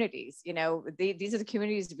communities, these are the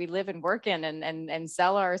communities we live and work in and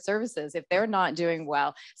sell our services. If they're not doing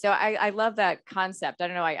well. So I love that concept. I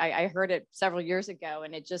don't know, I heard it several years ago,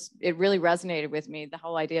 and it really resonated with me, the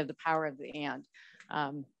whole idea of the power of the and.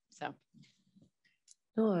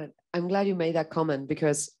 No, I'm glad you made that comment,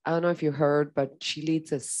 because I don't know if you heard, but she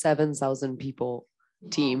leads a 7,000 people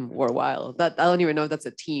team worldwide. That I don't even know if that's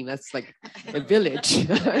a team. That's like a village.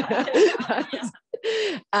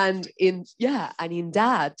 And in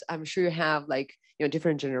that, I'm sure you have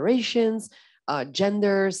different generations,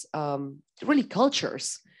 genders, really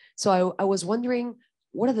cultures. So I was wondering,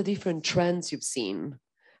 what are the different trends you've seen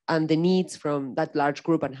and the needs from that large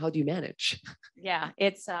group, and how do you manage? Yeah,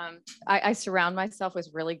 it's I surround myself with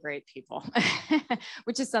really great people,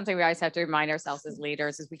 which is something we always have to remind ourselves as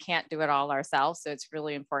leaders is we can't do it all ourselves. So it's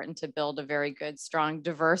really important to build a very good, strong,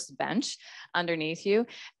 diverse bench underneath you.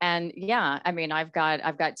 And yeah, I mean, I've got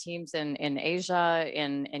teams in Asia,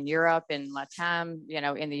 in Europe, in Latam, you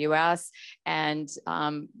know, in the US, and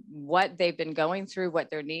what they've been going through, what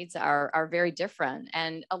their needs are very different.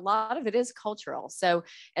 And a lot of it is cultural. So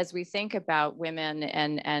as we think about women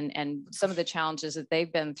and some of the challenges that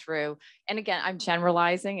they've been through. And again, I'm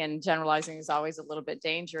generalizing, and generalizing is always a little bit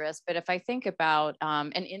dangerous. But if I think about,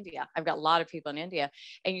 in India, I've got a lot of people in India,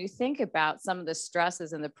 and you think about some of the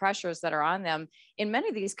stresses and the pressures that are on them, in many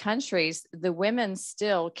of these countries, the women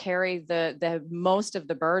still carry the most of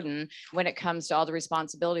the burden when it comes to all the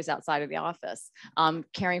responsibilities outside of the office,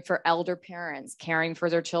 caring for elder parents, caring for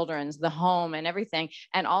their children, the home and everything.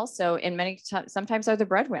 And also in sometimes are the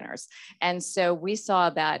breadwinners. And so we saw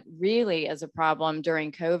that really as a problem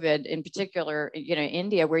during COVID, in particular, you know,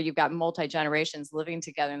 India, where you've got multi-generations living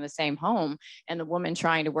together in the same home and the woman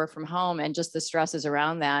trying to work from home and just the stresses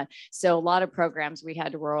around that. So a lot of programs we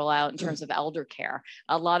had to roll out in terms of elder care.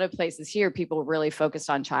 A lot of places here, people really focused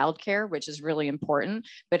on childcare, which is really important.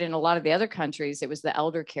 But in a lot of the other countries, it was the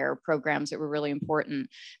elder care programs that were really important.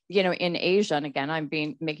 You know, in Asia, and again, I'm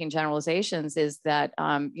making generalizations, is that,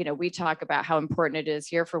 you know, we talk about how important it is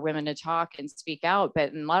here for women to talk and speak out,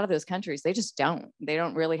 but in a lot of those countries, they just don't. They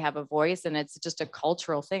don't really have a voice, and it's just a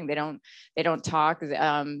cultural thing. They don't talk, you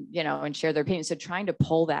know, and share their opinions. So trying to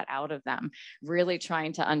pull that out of them, really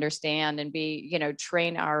trying to understand and be, you know,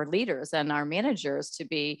 train our leaders and our managers to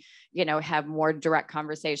be, you know, have more direct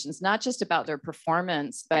conversations, not just about their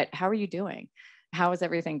performance, but how are you doing? How is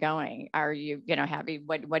everything going? Are you, you know, happy?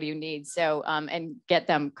 What do you need? So, and get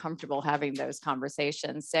them comfortable having those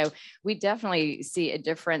conversations. So we definitely see a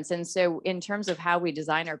difference. And so in terms of how we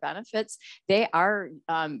design our benefits, they are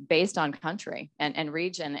based on country and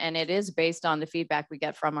region. And it is based on the feedback we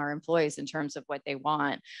get from our employees in terms of what they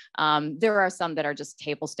want. There are some that are just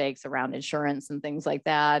table stakes around insurance and things like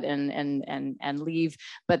that and leave,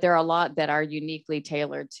 but there are a lot that are uniquely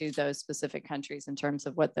tailored to those specific countries in terms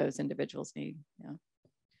of what those individuals need. Yeah.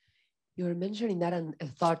 You were mentioning that, and a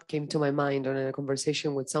thought came to my mind on a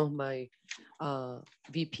conversation with some of my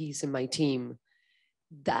VPs in my team.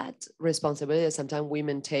 That responsibility that sometimes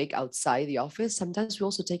women take outside the office, sometimes we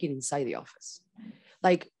also take it inside the office.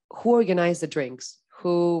 Like, who organizes the drinks?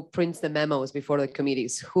 Who prints the memos before the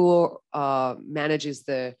committees? Who manages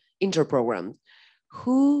the inter program?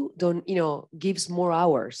 Who gives more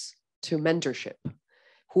hours to mentorship?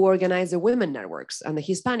 Who organize the women networks and the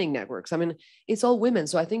Hispanic networks? I mean, it's all women.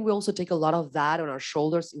 So I think we also take a lot of that on our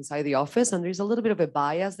shoulders inside the office. And there's a little bit of a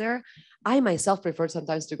bias there. I myself prefer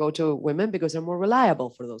sometimes to go to women because they're more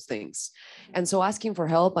reliable for those things. And so asking for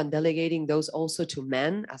help and delegating those also to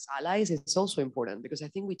men as allies is also important, because I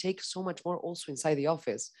think we take so much more also inside the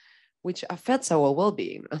office, which affects our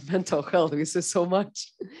well-being and mental health. This is so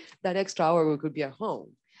much. That extra hour we could be at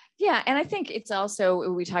home. Yeah. And I think it's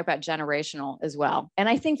also, we talk about generational as well. And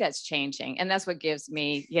I think that's changing. And that's what gives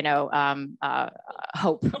me, you know,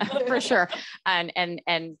 hope for sure. And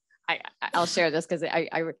I'll share this because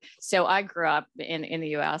so I grew up in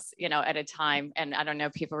the US, you know, at a time, and I don't know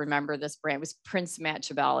if people remember this brand, it was Prince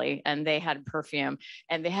Machiavelli, and they had perfume,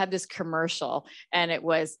 and they had this commercial, and it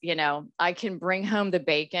was, you know, I can bring home the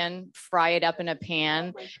bacon, fry it up in a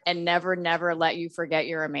pan, and never let you forget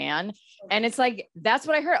you're a man. And it's like, that's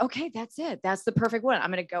what I heard. Okay, that's it. That's the perfect one.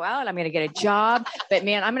 I'm going to go out, I'm going to get a job, but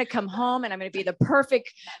man, I'm going to come home and I'm going to be the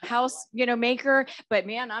perfect house, you know, maker. But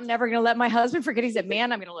man, I'm never going to let my husband forget he's a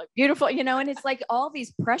man. I'm going to look beautiful, you know, and it's like all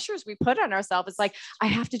these pressures we put on ourselves. It's like, I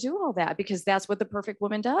have to do all that because that's what the perfect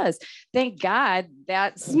woman does. Thank God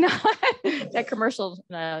that's not, that commercial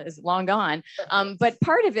is long gone. But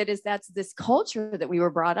part of it is that's this culture that we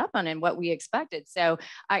were brought up on and what we expected. So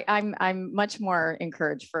I'm much more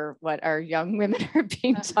encouraged for what our young women are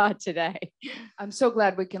being taught today. I'm so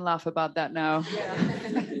glad we can laugh about that now.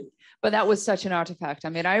 Yeah. But that was such an artifact. I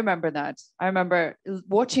mean, I remember that. I remember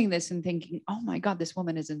watching this and thinking, oh my God, this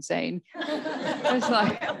woman is insane. It's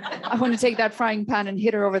like, I want to take that frying pan and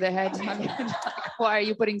hit her over the head. I mean, like, why are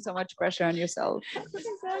you putting so much pressure on yourself?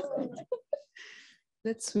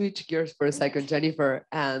 Let's switch gears for a second, Jennifer.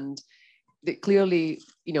 And clearly,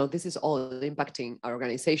 this is all impacting our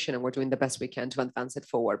organization and we're doing the best we can to advance it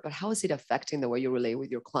forward. But how is it affecting the way you relate with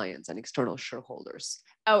your clients and external shareholders?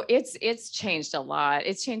 Oh, it's changed a lot.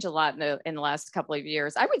 It's changed a lot in the last couple of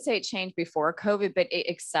years. I would say it changed before COVID, but it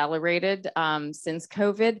accelerated since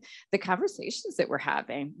COVID. The conversations that we're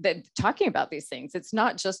having, that talking about these things, it's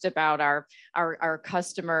not just about our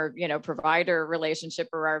customer, provider relationship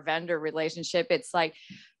or our vendor relationship. It's like,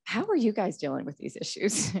 how are you guys dealing with these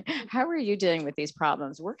issues? How are you dealing with these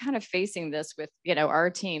problems? We're kind of facing this with, our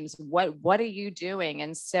teams. What are you doing?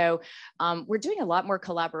 And so we're doing a lot more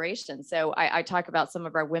collaboration. So I talk about some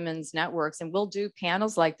of our women's networks, and we'll do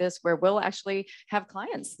panels like this where we'll actually have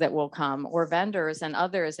clients that will come, or vendors and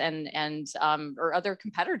others, and or other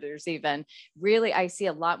competitors even. Really, I see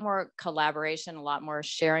a lot more collaboration, a lot more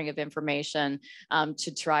sharing of information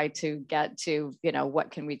to try to get to, what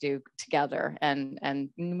can we do together? And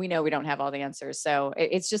we know we don't have all the answers. So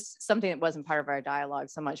it's just something that wasn't part of our dialogue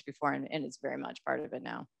so much before, and it's very much part of it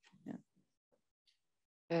now. Yeah.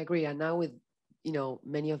 I agree. And now with,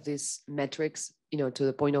 many of these metrics, to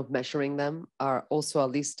the point of measuring them, are also, at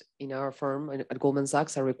least in our firm at Goldman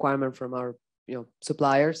Sachs, a requirement from our,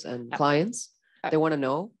 suppliers and clients. They want to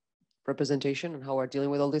know representation and how we're dealing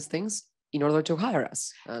with all these things in order to hire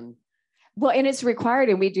us. Well, and it's required,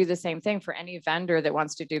 and we do the same thing for any vendor that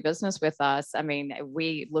wants to do business with us. I mean,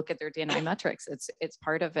 we look at their D&I metrics. It's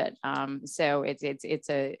part of it. So it's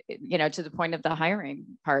a, to the point of the hiring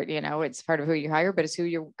part, it's part of who you hire, but it's who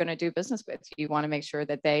you're going to do business with. You want to make sure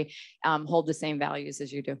that they hold the same values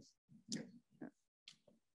as you do.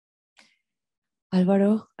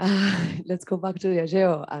 Alvaro, let's go back to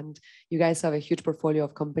Diageo. And you guys have a huge portfolio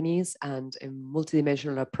of companies and a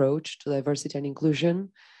multidimensional approach to diversity and inclusion.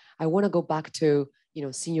 I want to go back to,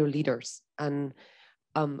 senior leaders and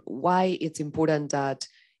why it's important that,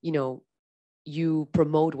 you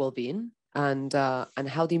promote well-being and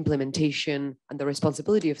how the implementation and the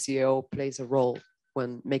responsibility of CEO plays a role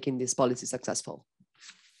when making this policy successful.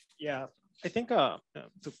 Yeah, I think to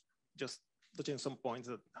just touching some points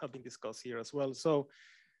that have been discussed here as well. So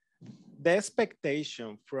the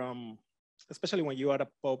expectation from, especially when you are a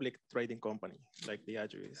public trading company like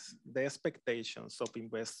Diageo is, the expectations of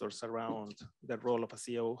investors around the role of a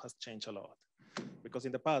CEO has changed a lot. Because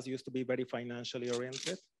in the past, it used to be very financially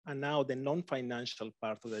oriented, and now the non-financial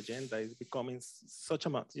part of the agenda is becoming such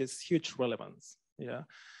a huge relevance, yeah,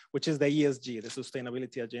 which is the ESG, the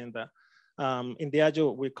sustainability agenda. In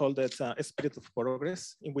Diageo, we called it a spirit of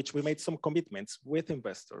progress, in which we made some commitments with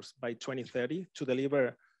investors by 2030 to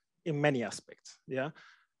deliver in many aspects, yeah,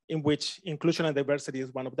 in which inclusion and diversity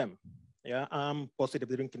is one of them. Yeah, positive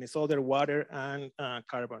drinking is other, water and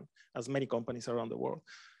carbon, as many companies around the world.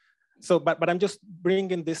 So, but I'm just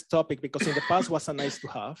bringing this topic because in the past was a nice to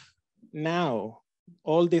have. Now,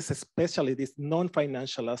 all this, especially this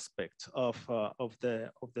non-financial aspect of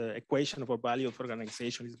the equation of a value of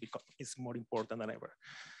organization is more important than ever.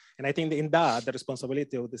 And I think in that, the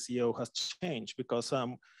responsibility of the CEO has changed because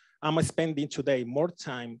I'm spending today more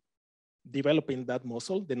time developing that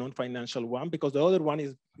muscle, the non-financial one, because the other one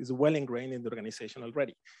is well ingrained in the organization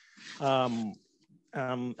already.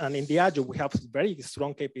 And in Diageo, we have very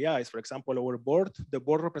strong KPIs. For example, our board, the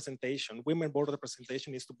board representation, women board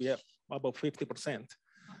representation is to be about 50%.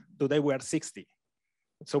 Today we are 60.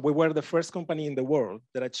 So we were the first company in the world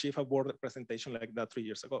that achieved a board representation like that 3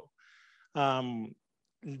 years ago.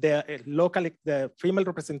 The female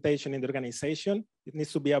representation in the organization, it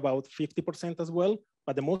needs to be about 50% as well.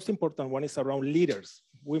 But the most important one is around leaders,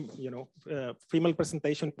 female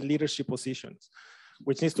representation in leadership positions,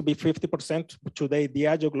 which needs to be 50%. Today,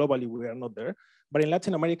 Diageo globally, we are not there. But in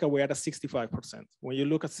Latin America, we are at 65%. When you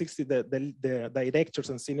look at 60, the directors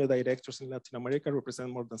and senior directors in Latin America represent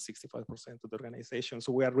more than 65% of the organization.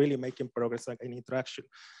 So we are really making progress in interaction.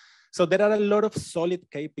 So there are a lot of solid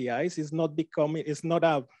KPIs. It's not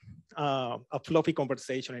a fluffy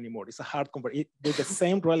conversation anymore. It's a hard conversation with the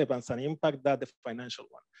same relevance and impact that the financial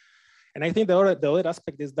one. And I think the other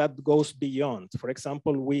aspect is that goes beyond. For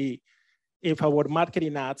example, if our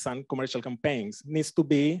marketing ads and commercial campaigns needs to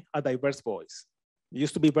be a diverse voice. It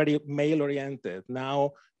used to be very male-oriented.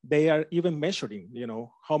 Now they are even measuring,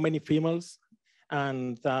 how many females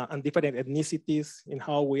and different ethnicities in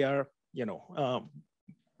how we are,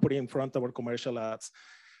 putting in front of our commercial ads.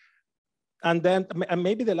 And then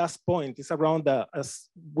maybe the last point is around as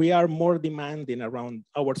we are more demanding around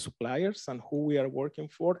our suppliers and who we are working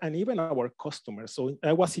for, and even our customers. So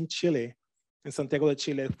I was in Chile, in Santiago de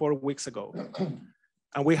Chile 4 weeks ago.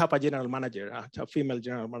 And we have a general manager, a female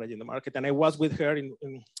general manager in the market. And I was with her in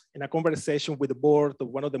a conversation with the board of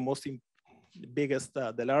one of the biggest,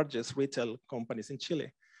 the largest retail companies in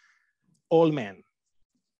Chile. all men,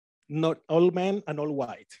 not all men and all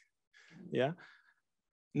white. Yeah,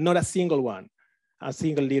 not a single one, a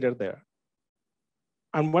single leader there.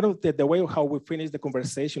 And one of the way how we finish the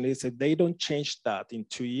conversation is if they don't change that in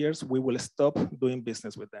 2 years, we will stop doing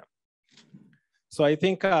business with them. So I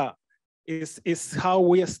think it's how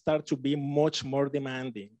we start to be much more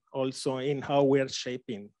demanding also in how we are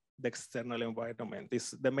shaping the external environment.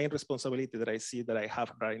 This is the main responsibility that I see that I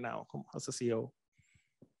have right now as a CEO.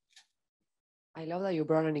 I love that you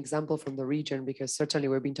brought an example from the region, because certainly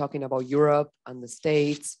we've been talking about Europe and the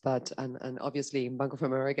States, but and obviously in Bank of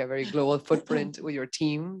America, a very global footprint with your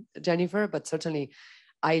team, Jennifer, but certainly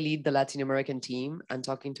I lead the Latin American team, and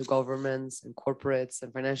talking to governments and corporates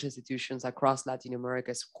and financial institutions across Latin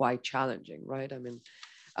America is quite challenging, right? I mean,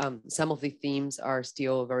 some of the themes are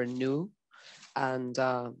still very new, and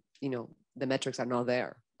you know, the metrics are not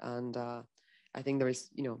there. And I think there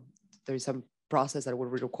is some process that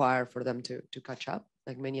would require for them to catch up,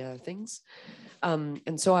 like many other things.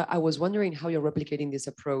 And so I was wondering how you're replicating this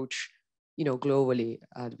approach, you know, globally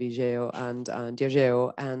at Vigeo and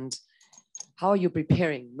Diageo, and how are you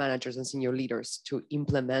preparing managers and senior leaders to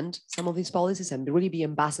implement some of these policies and really be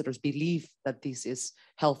ambassadors, believe that this is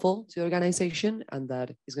helpful to the organization and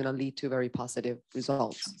that is going to lead to very positive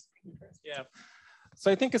results? Yeah.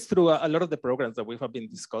 So I think it's through a lot of the programs that we have been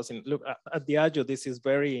discussing. Look, at Diageo, this is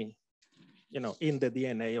very, you know, in the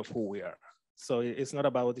DNA of who we are. So it's not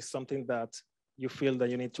about it's something that you feel that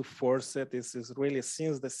you need to force it. This is really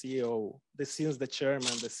since the CEO, since the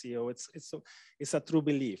chairman, the CEO, it's a true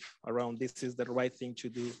belief around this is the right thing to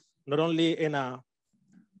do, not only in a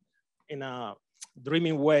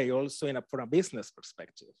dreaming way, also from a business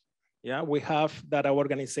perspective. Yeah, we have that our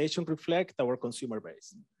organization reflect our consumer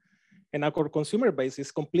base. And our consumer base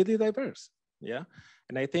is completely diverse. Yeah.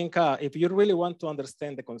 And I think if you really want to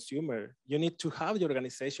understand the consumer, you need to have your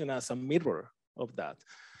organization as a mirror of that.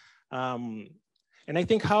 And I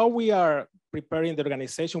think how we are preparing the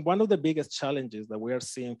organization, one of the biggest challenges that we are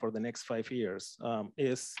seeing for the next 5 years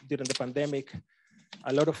is during the pandemic,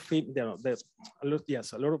 a lot of female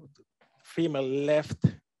left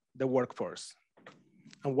the workforce.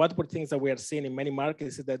 And what were things that we are seeing in many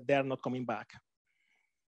markets is that they are not coming back.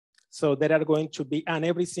 So there are going to be, and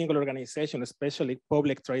every single organization, especially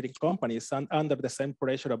public trading companies, under the same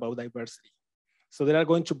pressure about diversity. So there are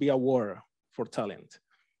going to be a war for talent,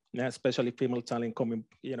 especially female talent coming,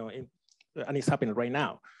 you know, and it's happening right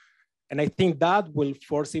now. And I think that will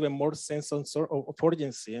force even more sense of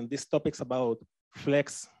urgency. And these topics about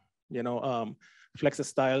flex, you know, flex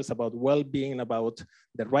styles, about well-being, about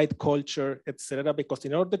the right culture, etc. Because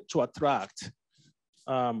in order to attract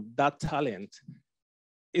that talent,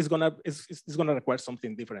 it's gonna require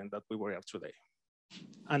something different that we were at today.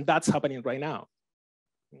 And that's happening right now.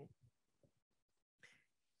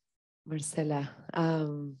 Marcela,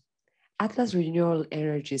 Atlas Renewable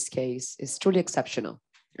Energy's case is truly exceptional.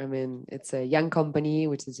 I mean, it's a young company,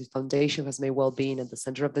 which is its foundation has made well-being at the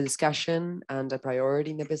center of the discussion and a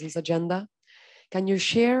priority in the business agenda. Can you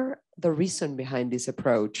share the reason behind this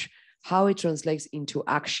approach, how it translates into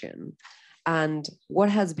action, and what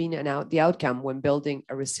has been the outcome when building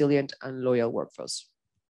a resilient and loyal workforce?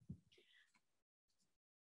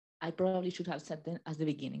 I probably should have said that at the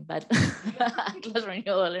beginning, but Atlas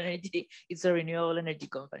Renewable Energy is a renewable energy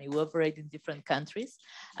company. We operate in different countries.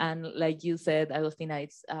 And like you said, Agustina,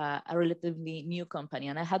 it's a relatively new company.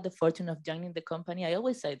 And I had the fortune of joining the company. I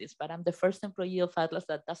always say this, but I'm the first employee of Atlas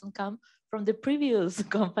that doesn't come from the previous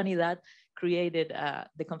company that created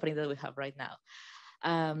the company that we have right now.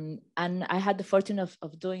 And I had the fortune of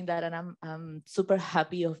doing that, and I'm super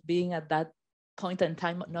happy of being at that point in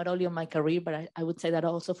time, not only on my career, but I would say that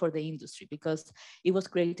also for the industry, because it was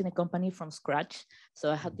creating a company from scratch. So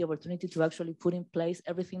I had the opportunity to actually put in place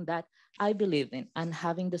everything that I believed in, and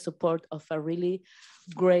having the support of a really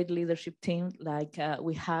great leadership team like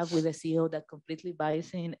we have with the CEO that completely buys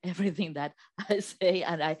in everything that I say,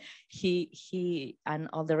 and he and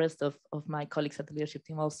all the rest of my colleagues at the leadership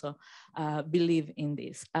team also believe in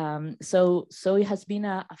this. So it has been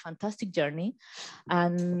a fantastic journey.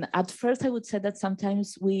 And at first I would say that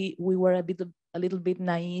sometimes we were a little bit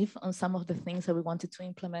naive on some of the things that we wanted to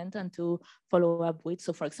implement and to follow up with.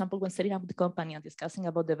 So for example, when setting up the company and discussing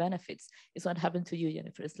about the benefits, it's what happened to you,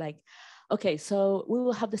 Jennifer. It's like, okay, so we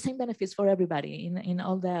will have the same benefits for everybody in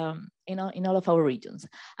all of our regions.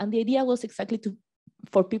 And the idea was exactly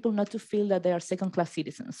for people not to feel that they are second-class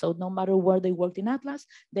citizens. So no matter where they worked in Atlas,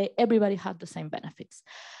 everybody had the same benefits.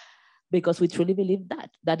 because we truly believe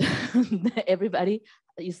that everybody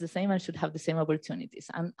is the same and should have the same opportunities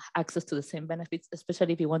and access to the same benefits,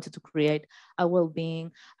 especially if you wanted to create a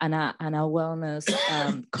well-being and a wellness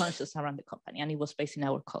conscious around the company, and it was based in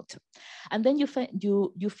our culture. And then you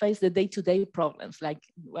face the day-to-day problems, like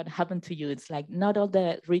what happened to you. It's like not all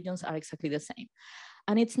the regions are exactly the same.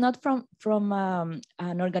 And it's not from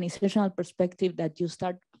an organizational perspective that you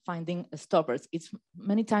start finding stoppers. It's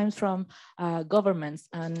many times from governments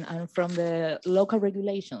and from the local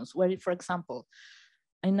regulations, where, for example,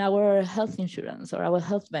 in our health insurance or our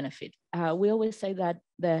health benefit, we always say that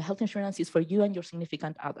the health insurance is for you and your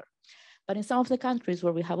significant other. But in some of the countries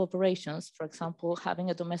where we have operations, for example,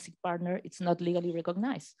 having a domestic partner, it's not legally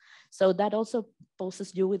recognized. So that also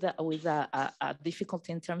poses you with a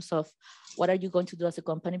difficulty in terms of what are you going to do as a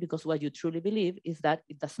company, because what you truly believe is that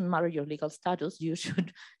it doesn't matter your legal status,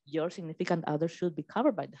 your significant other should be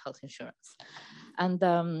covered by the health insurance.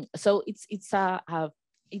 And so it's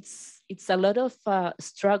a lot of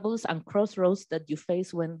struggles and crossroads that you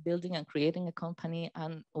face when building and creating a company,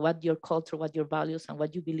 and what your culture, what your values, and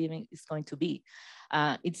what you believe in is going to be.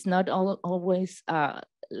 It's not always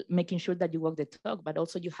making sure that you walk the talk, but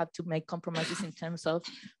also you have to make compromises in terms of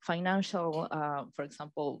financial, for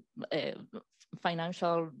example,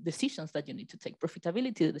 financial decisions that you need to take,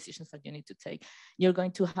 profitability decisions that you need to take. You're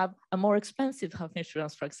going to have a more expensive health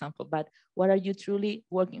insurance, for example, but what are you truly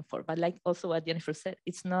working for? But like also what Jennifer said,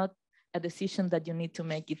 it's not a decision that you need to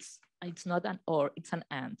make. It's not an or, it's an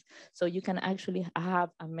and. So you can actually have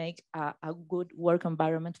and make a good work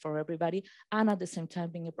environment for everybody, and at the same time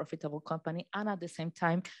being a profitable company, and at the same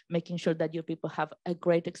time making sure that your people have a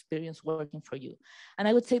great experience working for you. And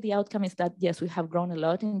I would say the outcome is that, yes, we have grown a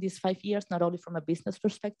lot in these 5 years, not only from a business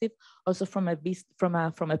perspective, also from a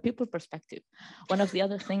people perspective. One of the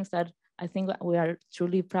other things that I think we are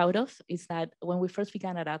truly proud of is that when we first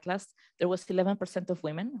began at Atlas, there was 11% of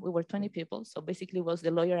women. We were 20 people. So basically it was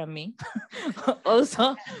the lawyer and me.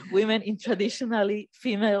 Also women in traditionally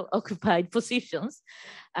female occupied positions.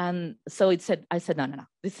 And so I said, no,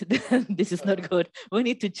 this is not good. We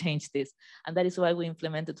need to change this. And that is why we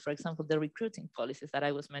implemented, for example, the recruiting policies that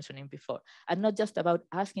I was mentioning before. And not just about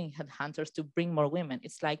asking headhunters to bring more women.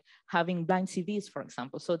 It's like having blind CVs, for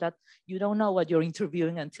example, so that you don't know what you're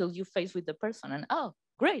interviewing until you face with the person. And oh,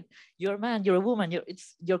 great, you're a man, you're a woman,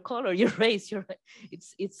 it's your color, your race,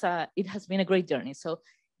 it has been a great journey. So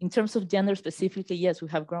in terms of gender specifically, yes, we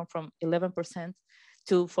have grown from 11%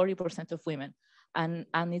 to 40% of women. And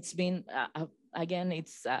it's been, again,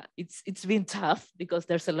 it's been tough because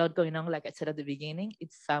there's a lot going on, like I said at the beginning.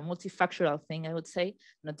 It's a multifactorial thing, I would say,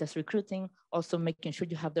 not just recruiting, also making sure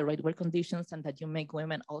you have the right work conditions and that you make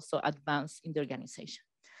women also advance in the organization.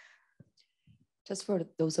 Just for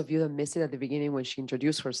those of you that missed it at the beginning when she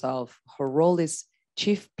introduced herself, her role is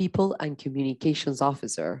Chief People and Communications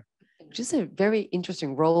Officer, which is a very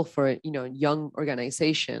interesting role for a young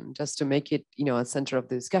organization, just to make it a center of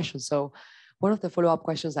the discussion. So one of the follow-up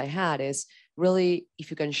questions I had is really if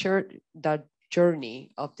you can share that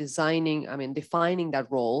journey of defining that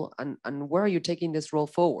role, and where are you taking this role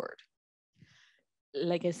forward?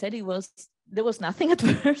 Like I said, there was nothing at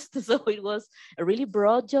first. So it was a really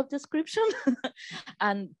broad job description.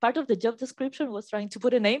 And part of the job description was trying to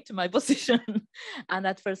put a name to my position. And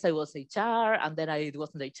at first I was HR, and then it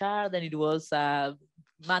wasn't HR, then it was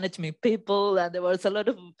management people, and there was a lot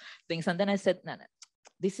of things. And then I said, no,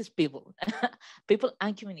 this is people, people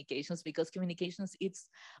and communications, because communications, it's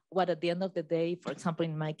what at the end of the day, for example,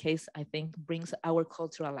 in my case, I think brings our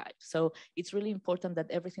culture alive. So it's really important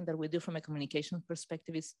that everything that we do from a communication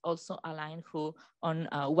perspective is also aligned on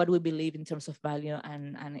what we believe in terms of value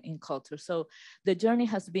and in culture. So the journey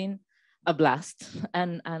has been a blast.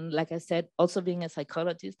 And like I said, also being a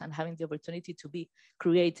psychologist and having the opportunity to be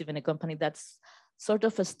creative in a company that's sort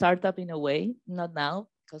of a startup in a way, not now,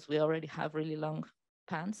 because we already have really long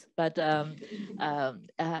pants, but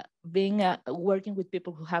working with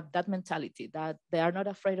people who have that mentality, that they are not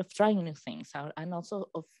afraid of trying new things, and also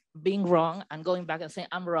of being wrong and going back and saying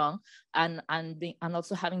I'm wrong, and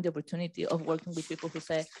also having the opportunity of working with people who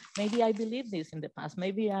say, maybe I believed this in the past,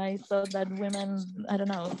 maybe I thought that women, I don't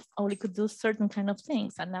know, only could do certain kind of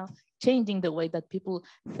things, and now changing the way that people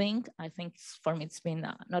think. I think for me it's been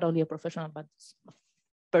not only a professional but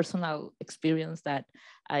personal experience that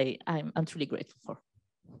I'm truly grateful for.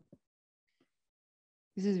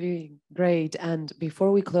 This is really great. And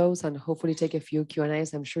before we close and hopefully take a few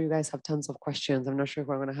Q&As, I'm sure you guys have tons of questions. I'm not sure if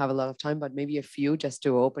we're going to have a lot of time, but maybe a few just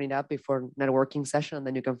to open it up before networking session, and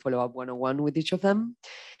then you can follow up one-on-one with each of them.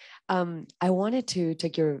 I wanted to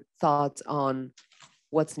take your thoughts on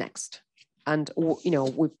what's next. And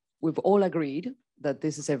we've all agreed that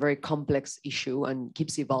this is a very complex issue and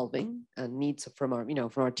keeps evolving, and needs from our,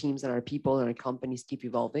 from our teams and our people and our companies keep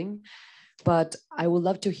evolving. But I would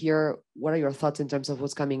love to hear, what are your thoughts in terms of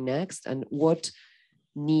what's coming next, and what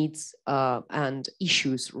needs and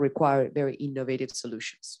issues require very innovative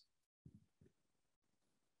solutions?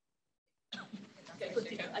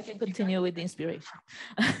 I can continue with the inspiration.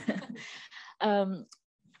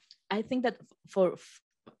 I think that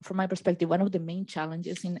from my perspective, one of the main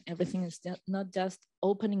challenges in everything is not just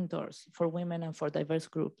opening doors for women and for diverse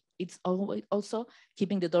groups. It's always also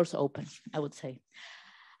keeping the doors open, I would say.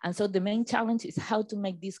 And so the main challenge is how to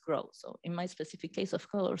make this grow. So in my specific case of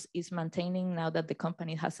colors, is maintaining, now that the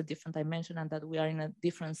company has a different dimension and that we are in a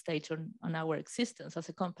different stage on our existence as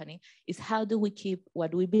a company, is how do we keep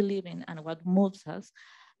what we believe in and what moves us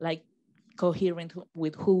like coherent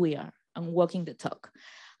with who we are and walking the talk.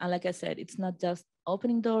 And like I said, it's not just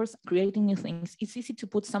opening doors, creating new things. It's easy to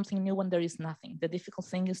put something new when there is nothing. The difficult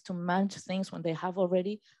thing is to manage things when they have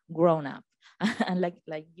already grown up. And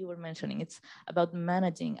like you were mentioning, it's about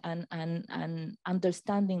managing and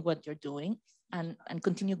understanding what you're doing and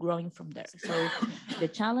continue growing from there. So the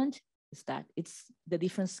challenge is that it's the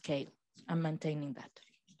different scale and maintaining that.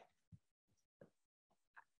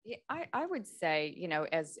 Yeah, I would say,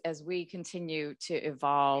 as we continue to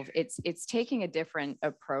evolve, it's taking a different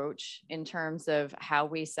approach in terms of how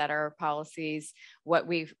we set our policies, what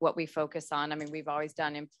we focus on. I mean, we've always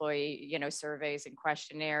done employee, surveys and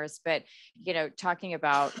questionnaires, but, talking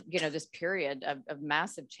about, this period of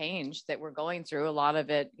massive change that we're going through, a lot of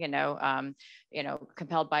it,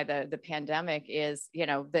 compelled by the pandemic is,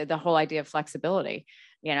 the whole idea of flexibility.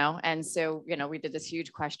 And so, we did this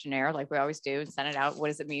huge questionnaire like we always do and sent it out. What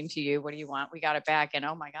does it mean to you? What do you want? We got it back. And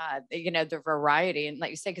oh my God, the variety. And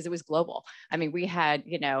like you say, because it was global. I mean, we had,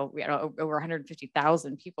 over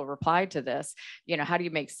 150,000 people replied to this. How do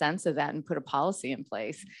you make sense of that and put a policy in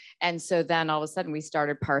place? And so then all of a sudden we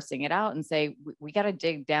started parsing it out and say, we got to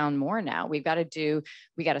dig down more now. We got to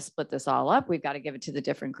split this all up. We've got to give it to the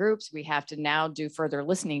different groups. We have to now do further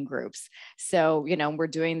listening groups. So, we're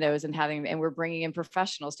doing those and we're bringing in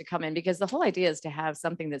professionals to come in, because the whole idea is to have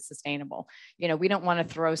something that's sustainable. We don't want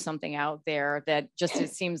to throw something out there that just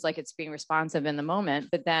it seems like it's being responsive in the moment,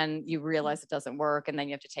 but then you realize it doesn't work and then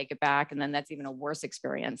you have to take it back. And then that's even a worse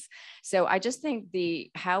experience. So I just think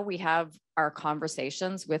how we have our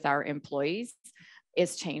conversations with our employees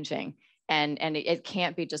is changing. And it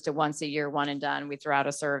can't be just a once a year one and done. We throw out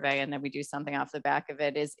a survey and then we do something off the back of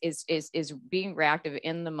it. Is being reactive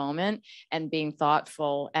in the moment and being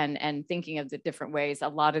thoughtful and thinking of the different ways. A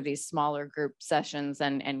lot of these smaller group sessions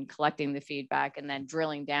and collecting the feedback and then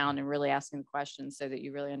drilling down and really asking the questions so that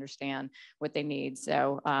you really understand what they need.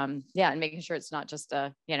 So and making sure it's not just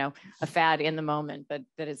a fad in the moment, but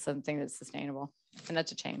that it's something that's sustainable. And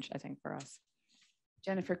that's a change, I think, for us.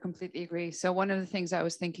 Jennifer, completely agree. So one of the things I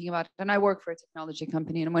was thinking about, and I work for a technology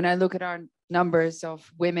company, and when I look at our numbers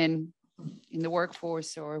of women in the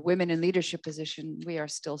workforce or women in leadership position, we are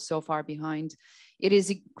still so far behind. It is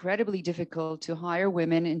incredibly difficult to hire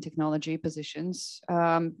women in technology positions.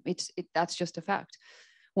 That's just a fact.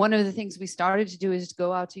 One of the things we started to do is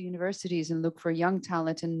go out to universities and look for young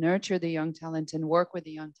talent and nurture the young talent and work with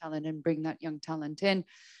the young talent and bring that young talent in.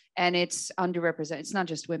 And it's underrepresented. It's not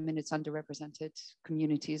just women, it's underrepresented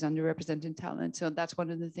communities, underrepresented talent. So that's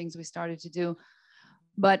one of the things we started to do.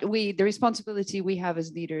 But the responsibility we have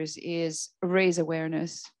as leaders is raise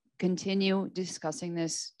awareness, continue discussing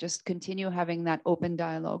this, just continue having that open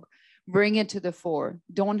dialogue, bring it to the fore.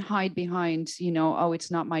 Don't hide behind, oh,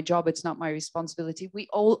 it's not my job, it's not my responsibility. We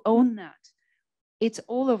all own that. It's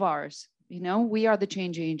all of ours. We are the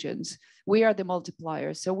change agents. We are the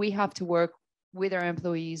multipliers. So we have to work with our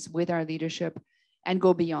employees, with our leadership, and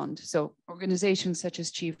go beyond. So organizations such as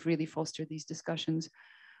Chief really foster these discussions,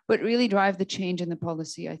 but really drive the change in the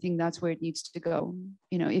policy. I think that's where it needs to go.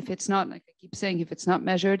 If it's not, like I keep saying, if it's not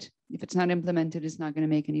measured, if it's not implemented, it's not going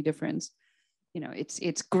to make any difference.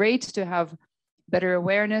 It's great to have better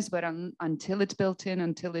awareness, but until it's built in,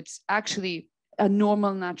 until it's actually a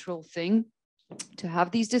normal, natural thing to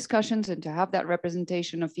have these discussions and to have that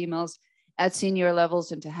representation of females at senior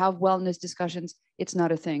levels and to have wellness discussions, it's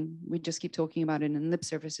not a thing. We just keep talking about it, and lip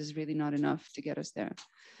service is really not enough to get us there.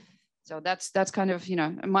 So that's kind of,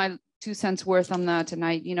 my 2 cents worth on that. And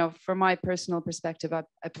I, from my personal perspective,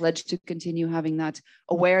 I pledge to continue having that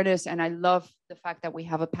awareness. And I love the fact that we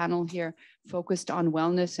have a panel here focused on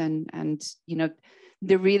wellness and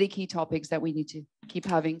the really key topics that we need to keep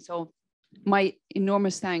having. So my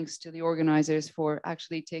enormous thanks to the organizers for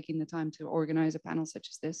actually taking the time to organize a panel such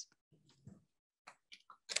as this.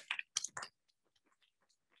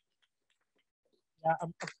 Yeah,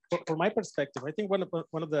 for my perspective, I think one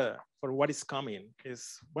of the for what is coming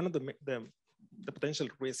is one of the potential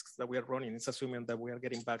risks that we are running is assuming that we are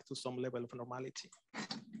getting back to some level of normality.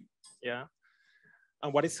 Yeah.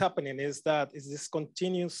 And what is happening is that is this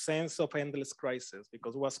continuous sense of endless crisis,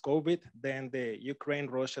 because it was COVID, then the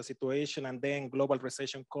Ukraine-Russia situation, and then global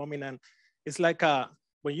recession coming. And it's like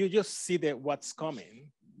when you just see what's coming,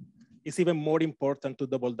 it's even more important to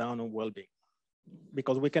double down on well-being,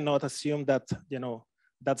 because we cannot assume that,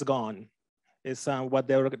 that's gone. It's what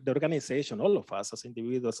the organization, all of us as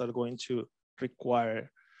individuals, are going to require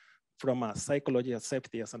from a psychology of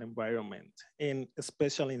safety as an environment, and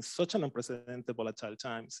especially in such an unprecedented volatile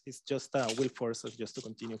times. It's just will force us just to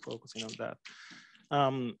continue focusing on that.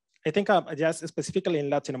 I think just specifically in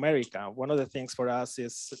Latin America, one of the things for us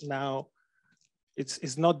is now,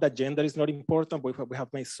 it's not that gender is not important, but we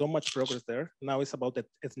have made so much progress there. Now it's about the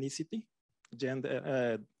ethnicity.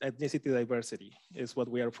 Gender, ethnicity diversity is what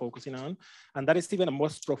we are focusing on. And that is even a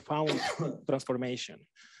most profound transformation,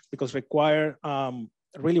 because require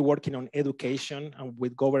really working on education and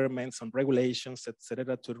with governments and regulations, et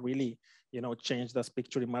cetera, to really, change this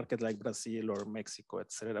picture in markets like Brazil or Mexico,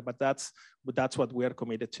 et cetera. But that's what we are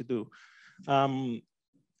committed to do. And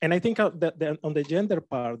I think that on the gender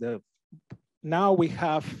part, now we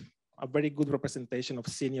have a very good representation of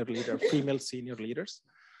senior leaders, female senior leaders.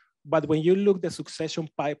 But when you look the succession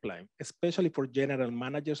pipeline, especially for general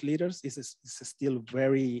managers, leaders, is still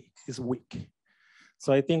is weak.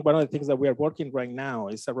 So I think one of the things that we are working right now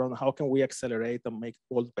is around how can we accelerate and make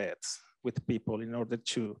bold bets with people in order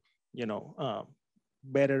to,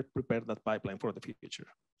 better prepare that pipeline for the future.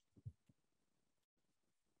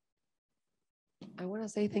 I want to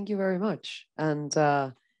say thank you very much. And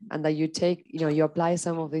that you take, you apply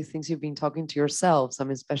some of these things you've been talking to yourselves. I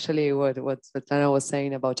mean, especially what Svetlana was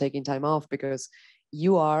saying about taking time off, because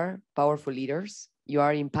you are powerful leaders. You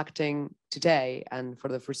are impacting today and for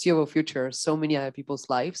the foreseeable future so many other people's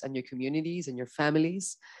lives and your communities and your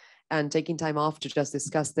families. And taking time off to just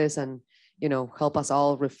discuss this and help us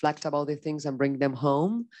all reflect about these things and bring them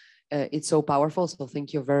home. It's so powerful. So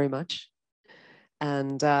thank you very much.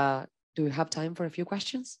 And do we have time for a few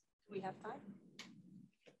questions? Do we have time?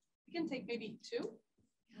 We can take maybe two.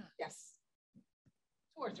 Yeah. Yes.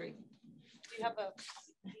 2 or 3. Do you have a?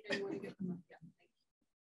 You want to get them up?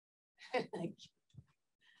 Yeah. Thank you.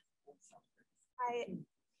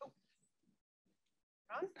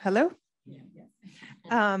 Hello.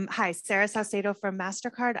 Hi, Sarah Saucedo from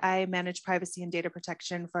MasterCard. I manage privacy and data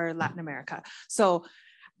protection for Latin America. So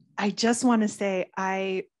I just want to say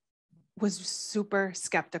I was super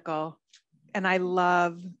skeptical, and I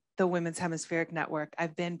love the Women's Hemispheric Network.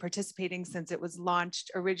 I've been participating since it was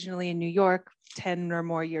launched originally in New York 10 or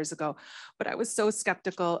more years ago, but I was so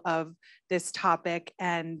skeptical of this topic,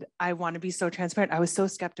 and I want to be so transparent. I was so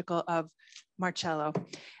skeptical of Marcello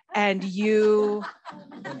and you,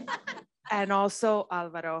 and also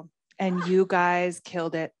Alvaro, and you guys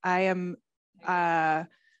killed it. I'm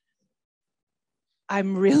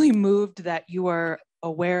really moved that you are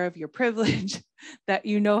aware of your privilege, that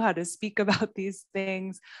you know how to speak about these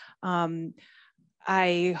things.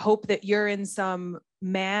 I hope that you're in some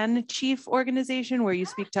man chief organization where you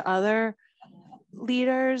speak to other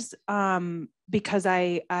leaders, because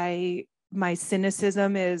my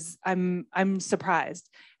cynicism is I'm surprised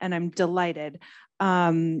and I'm delighted.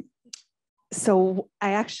 So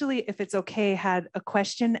I actually, if it's okay, had a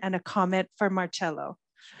question and a comment for Marcello.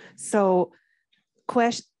 So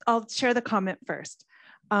I'll share the comment first.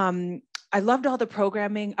 I loved all the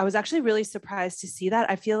programming. I was actually really surprised to see that.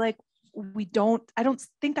 I feel like I don't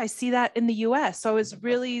think I see that in the US. So I was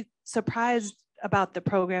really surprised about the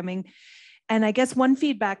programming. And I guess one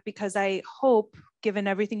feedback, because I hope, given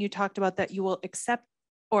everything you talked about, that you will accept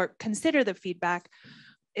or consider the feedback,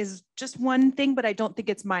 is just one thing, but I don't think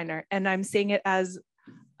it's minor. And I'm saying it as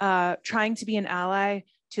trying to be an ally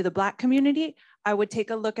to the Black community. I would take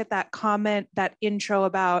a look at that comment, that intro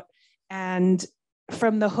about, and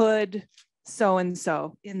from the hood,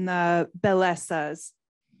 so-and-so in the Bellezas.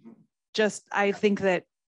 Just, I think that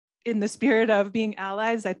in the spirit of being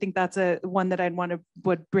allies, I think that's one that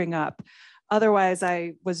would bring up. Otherwise,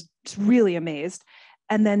 I was really amazed.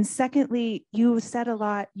 And then secondly, you said a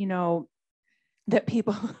lot, that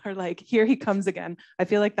people are like, here he comes again. I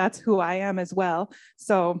feel like that's who I am as well.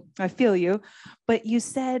 So I feel you. But you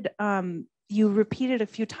said, you repeated a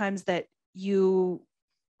few times that you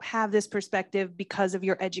have this perspective because of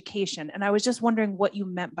your education. And I was just wondering what you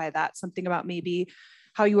meant by that. Something about maybe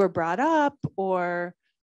how you were brought up, or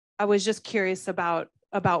I was just curious about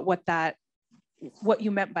what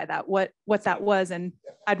you meant by that, what that was. And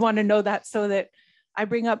I'd want to know that so that I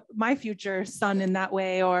bring up my future son in that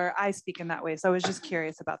way, or I speak in that way. So I was just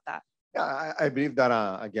curious about that. Yeah, I believe that,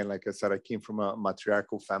 again, like I said, I came from a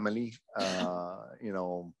matriarchal family. You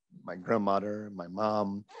know, my grandmother, my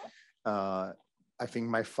mom. I think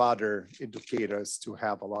my father educated us to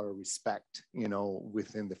have a lot of respect, you know,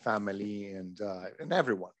 within the family and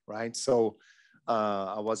everyone, right? So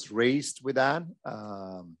I was raised with that.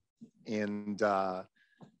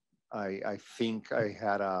 I think I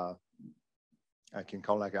had I can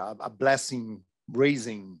call like a blessing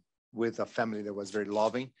raising with a family that was very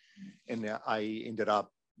loving. And I ended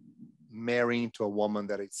up marrying to a woman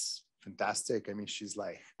that is fantastic. I mean, she's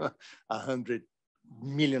like 100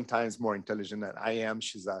 million times more intelligent than I am.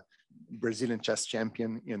 She's a Brazilian chess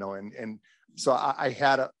champion, you know, and so I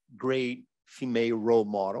had a great female role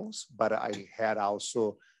models, but I had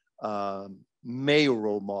also male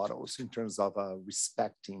role models in terms of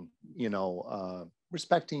respecting, you know,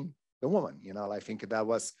 respecting the woman. You know, I think that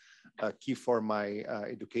was key for my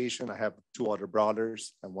education. I have 2 other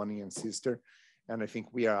brothers and 1 young sister, and I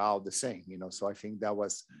think we are all the same, you know, so I think that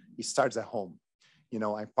was, it starts at home. You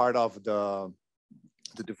know, I'm part of the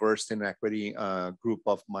diversity and equity group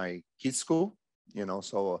of my kids' school, you know,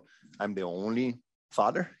 so I'm the only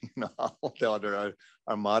father, you know, all the other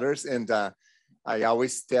are mothers. And I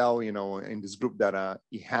always tell, you know, in this group that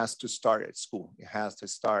it has to start at school. It has to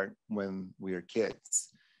start when we are kids.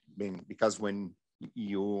 I mean, because when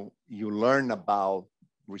you learn about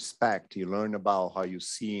respect, you learn about how you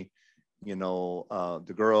see, you know,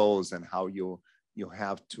 the girls, and how you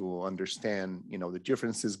have to understand, you know, the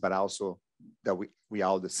differences, but also that we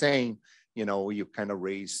are the same, you know, you kind of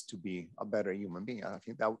raised to be a better human being. I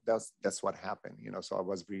think that's what happened, you know, so I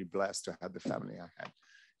was really blessed to have the family I had.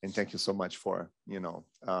 And thank you so much for, you know,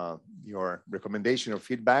 your recommendation or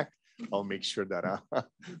feedback. I'll make sure that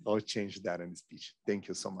I'll change that in the speech. Thank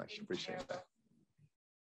you so much. Appreciate that.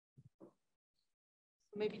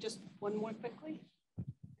 Maybe just one more quickly.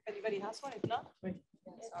 If anybody has one, if not, sorry.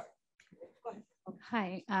 Go ahead.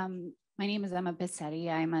 Hi, my name is Emma Pissetti.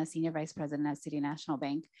 I'm a senior vice president at City National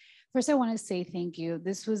Bank. First, I want to say thank you.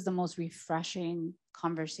 This was the most refreshing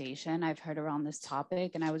conversation I've heard around this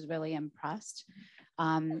topic, and I was really impressed.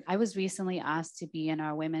 I was recently asked to be in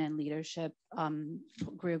our Women in Leadership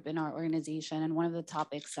group in our organization, and one of the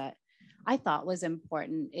topics that I thought was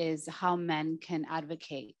important is how men can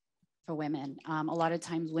advocate for women. A lot of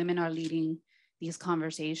times women are leading these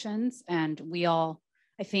conversations, and we all,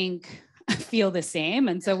 I think, feel the same,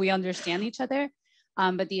 and so we understand each other.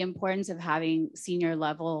 But the importance of having senior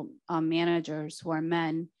level managers who are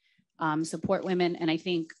men support women. And I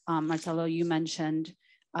think, Marcelo, you mentioned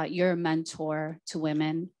you're a mentor to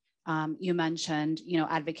women. You mentioned, you know,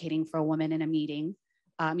 advocating for a woman in a meeting,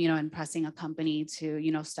 you know, and pressing a company to,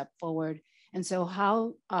 you know, step forward. And so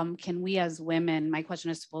how can we as women, my question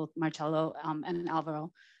is to both Marcelo and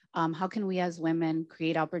Alvaro, how can we as women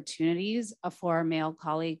create opportunities for our male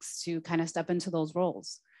colleagues to kind of step into those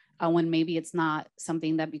roles when maybe it's not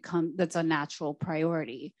something that's a natural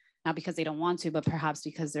priority, not because they don't want to, but perhaps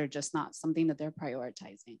because they're just not something that they're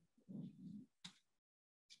prioritizing?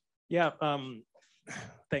 Yeah,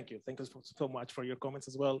 thank you. Thank you so much for your comments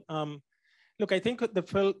as well. Look, I think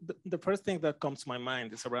the first thing that comes to my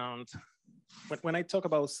mind is around, when I talk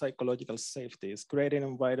about psychological safety, is creating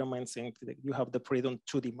environments in that you have the freedom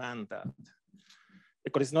to demand that.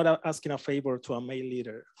 Because it's not asking a favor to a male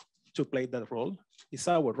leader to play that role, it's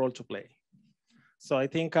our role to play. So I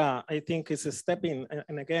think it's a step in,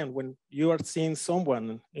 and again, when you are seeing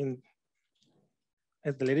someone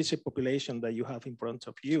as the leadership population that you have in front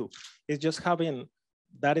of you, it's just having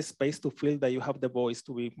that space to feel that you have the voice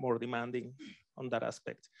to be more demanding on that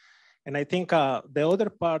aspect. And I think the other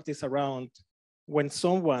part is around when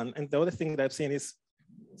someone, and the other thing that I've seen is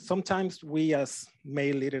sometimes we as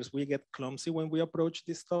male leaders, we get clumsy when we approach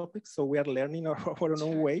these topics. So we are learning our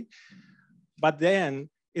own way, but then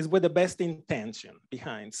it's with the best intention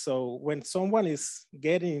behind. So when someone is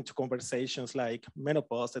getting into conversations like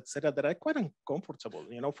menopause, et cetera, that are quite uncomfortable,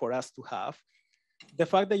 you know, for us to have, the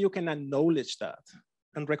fact that you can acknowledge that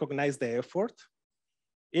and recognize the effort,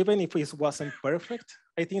 even if it wasn't perfect,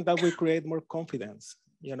 I think that will create more confidence,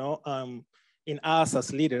 you know, in us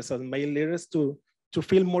as leaders, as male leaders, to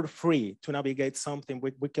feel more free to navigate something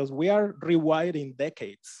because we are rewiring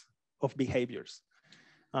decades of behaviors.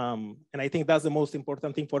 And I think that's the most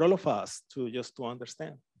important thing for all of us to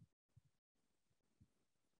understand.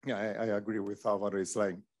 Yeah, I agree with Alvaro. It's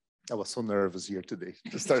like, I was so nervous here today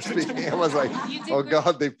to start speaking. I was like, oh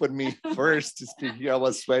God, they put me first to speak here. I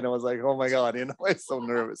was sweating. I was like, oh my God, you know, I'm so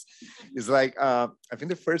nervous. It's like, I think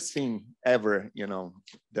the first thing ever, you know,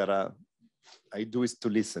 that I do is to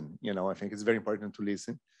listen. You know, I think it's very important to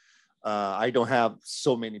listen. I don't have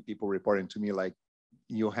so many people reporting to me like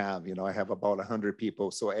you have. You know, I have about 100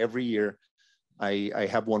 people. So every year I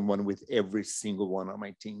have one with every single one on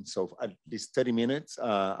my team. So at least 30 minutes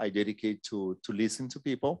I dedicate to listen to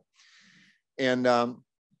people. And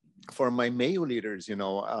for my male leaders, you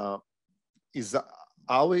know, is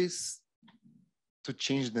always to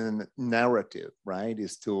change the narrative, right?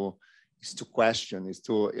 Is to question, is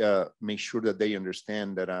to make sure that they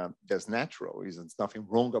understand that that's natural. There's nothing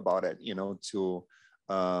wrong about it, you know, to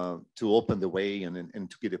open the way and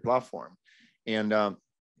to get a platform. And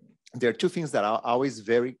there are two things that I'm always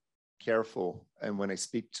very careful. And when I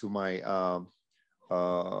speak to my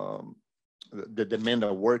the demand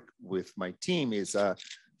I work with my team is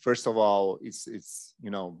first of all, it's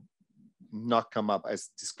you know, not come up as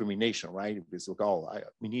discrimination, right? Because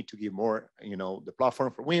we need to give more, you know, the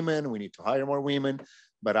platform for women, we need to hire more women,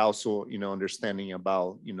 but also, you know, understanding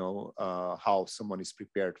about, you know, how someone is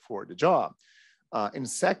prepared for the job. And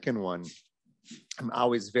second one, I'm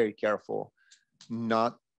always very careful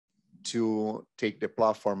not to take the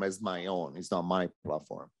platform as my own. It's not my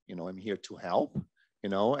platform. You know, I'm here to help, you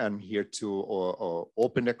know, I'm here to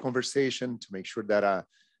open the conversation, to make sure that,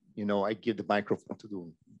 you know, I give the microphone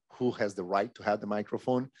to who has the right to have the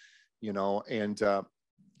microphone, you know, and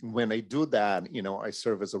when I do that, you know, I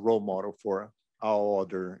serve as a role model for all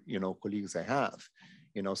other, you know, colleagues I have,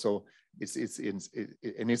 you know, so it's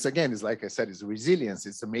again, it's like I said, it's resilience.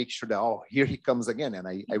 It's to make sure that, oh, here he comes again. And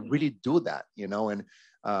I really do that, you know, and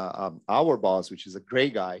our boss, which is a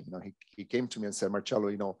great guy, you know, he came to me and said, Marcello,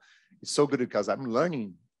 you know, it's so good because I'm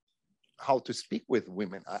learning how to speak with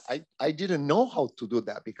women. I didn't know how to do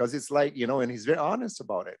that because it's like, you know, and he's very honest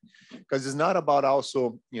about it because it's not about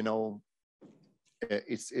also, you know,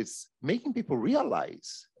 it's making people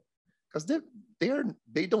realize because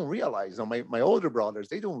they don't realize, you know, my older brothers,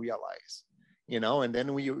 they don't realize, you know, and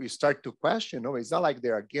then when you start to question, no, it's not like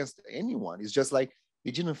they're against anyone. It's just like,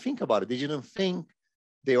 they didn't think about it. They didn't think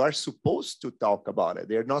they are supposed to talk about it.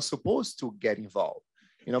 They're not supposed to get involved.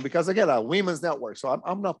 You know, because again, a women's network, so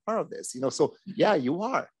I'm not part of this, you know, so yeah, you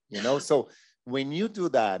are, you know, so when you do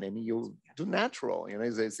that and you do natural, you know,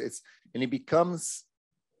 it's and it becomes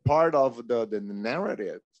part of the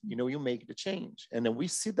narrative, you know, you make the change. And then we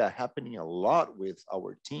see that happening a lot with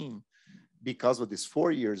our team because of these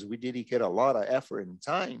 4 years, we dedicate a lot of effort and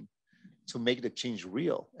time to make the change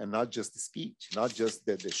real and not just the speech, not just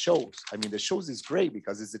the shows. I mean, the shows is great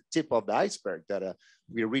because it's the tip of the iceberg that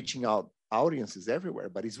we're reaching out audiences everywhere,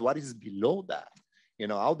 but it's what is below that. You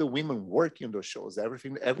know, all the women working on those shows,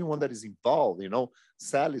 everyone that is involved, you know,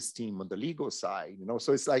 Sally's team on the legal side, you know,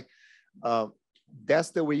 so it's like,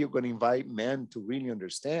 that's the way you're going to invite men to really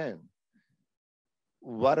understand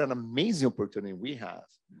what an amazing opportunity we have,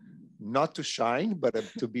 not to shine, but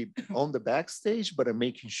to be on the backstage, but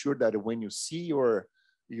making sure that when you see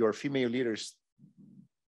your female leaders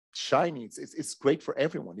shining, it's great for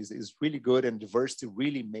everyone. It's really good, and diversity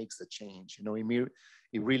really makes a change. You know,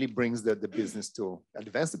 it really brings the business to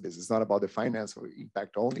advance the business. It's not about the financial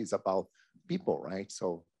impact only, it's about people, right?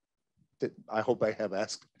 So I hope I have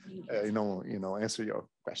asked, answer your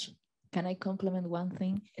question. Can I complement one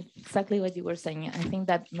thing? Exactly what you were saying. I think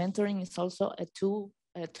that mentoring is also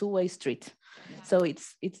a two-way street. Yeah. So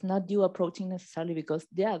it's not you approaching necessarily because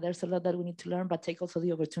there's a lot that we need to learn, but take also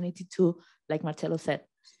the opportunity to, like Marcello said,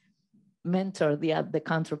 mentor the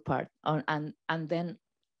counterpart and then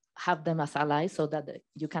have them as allies so that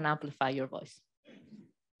you can amplify your voice.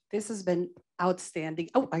 This has been outstanding.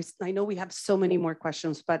 Oh, I know we have so many more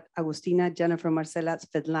questions, but Agustina, Jennifer, Marcela,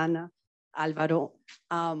 Svetlana, Alvaro,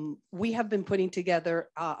 we have been putting together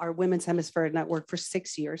our Women's Hemispheric Network for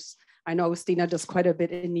 6 years. I know Agustina does quite a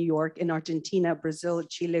bit in New York, in Argentina, Brazil,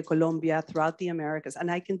 Chile, Colombia, throughout the Americas.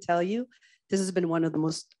 And I can tell you, this has been one of the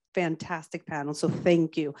most fantastic panels. So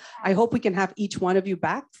thank you. I hope we can have each one of you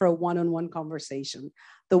back for a one-on-one conversation.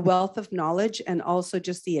 The wealth of knowledge and also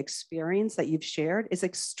just the experience that you've shared is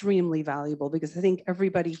extremely valuable because I think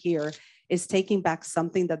everybody here is taking back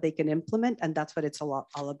something that they can implement, and that's what it's all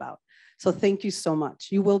about. So thank you so much.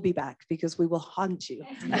 You will be back because we will hunt you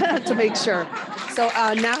to make sure. So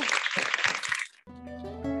now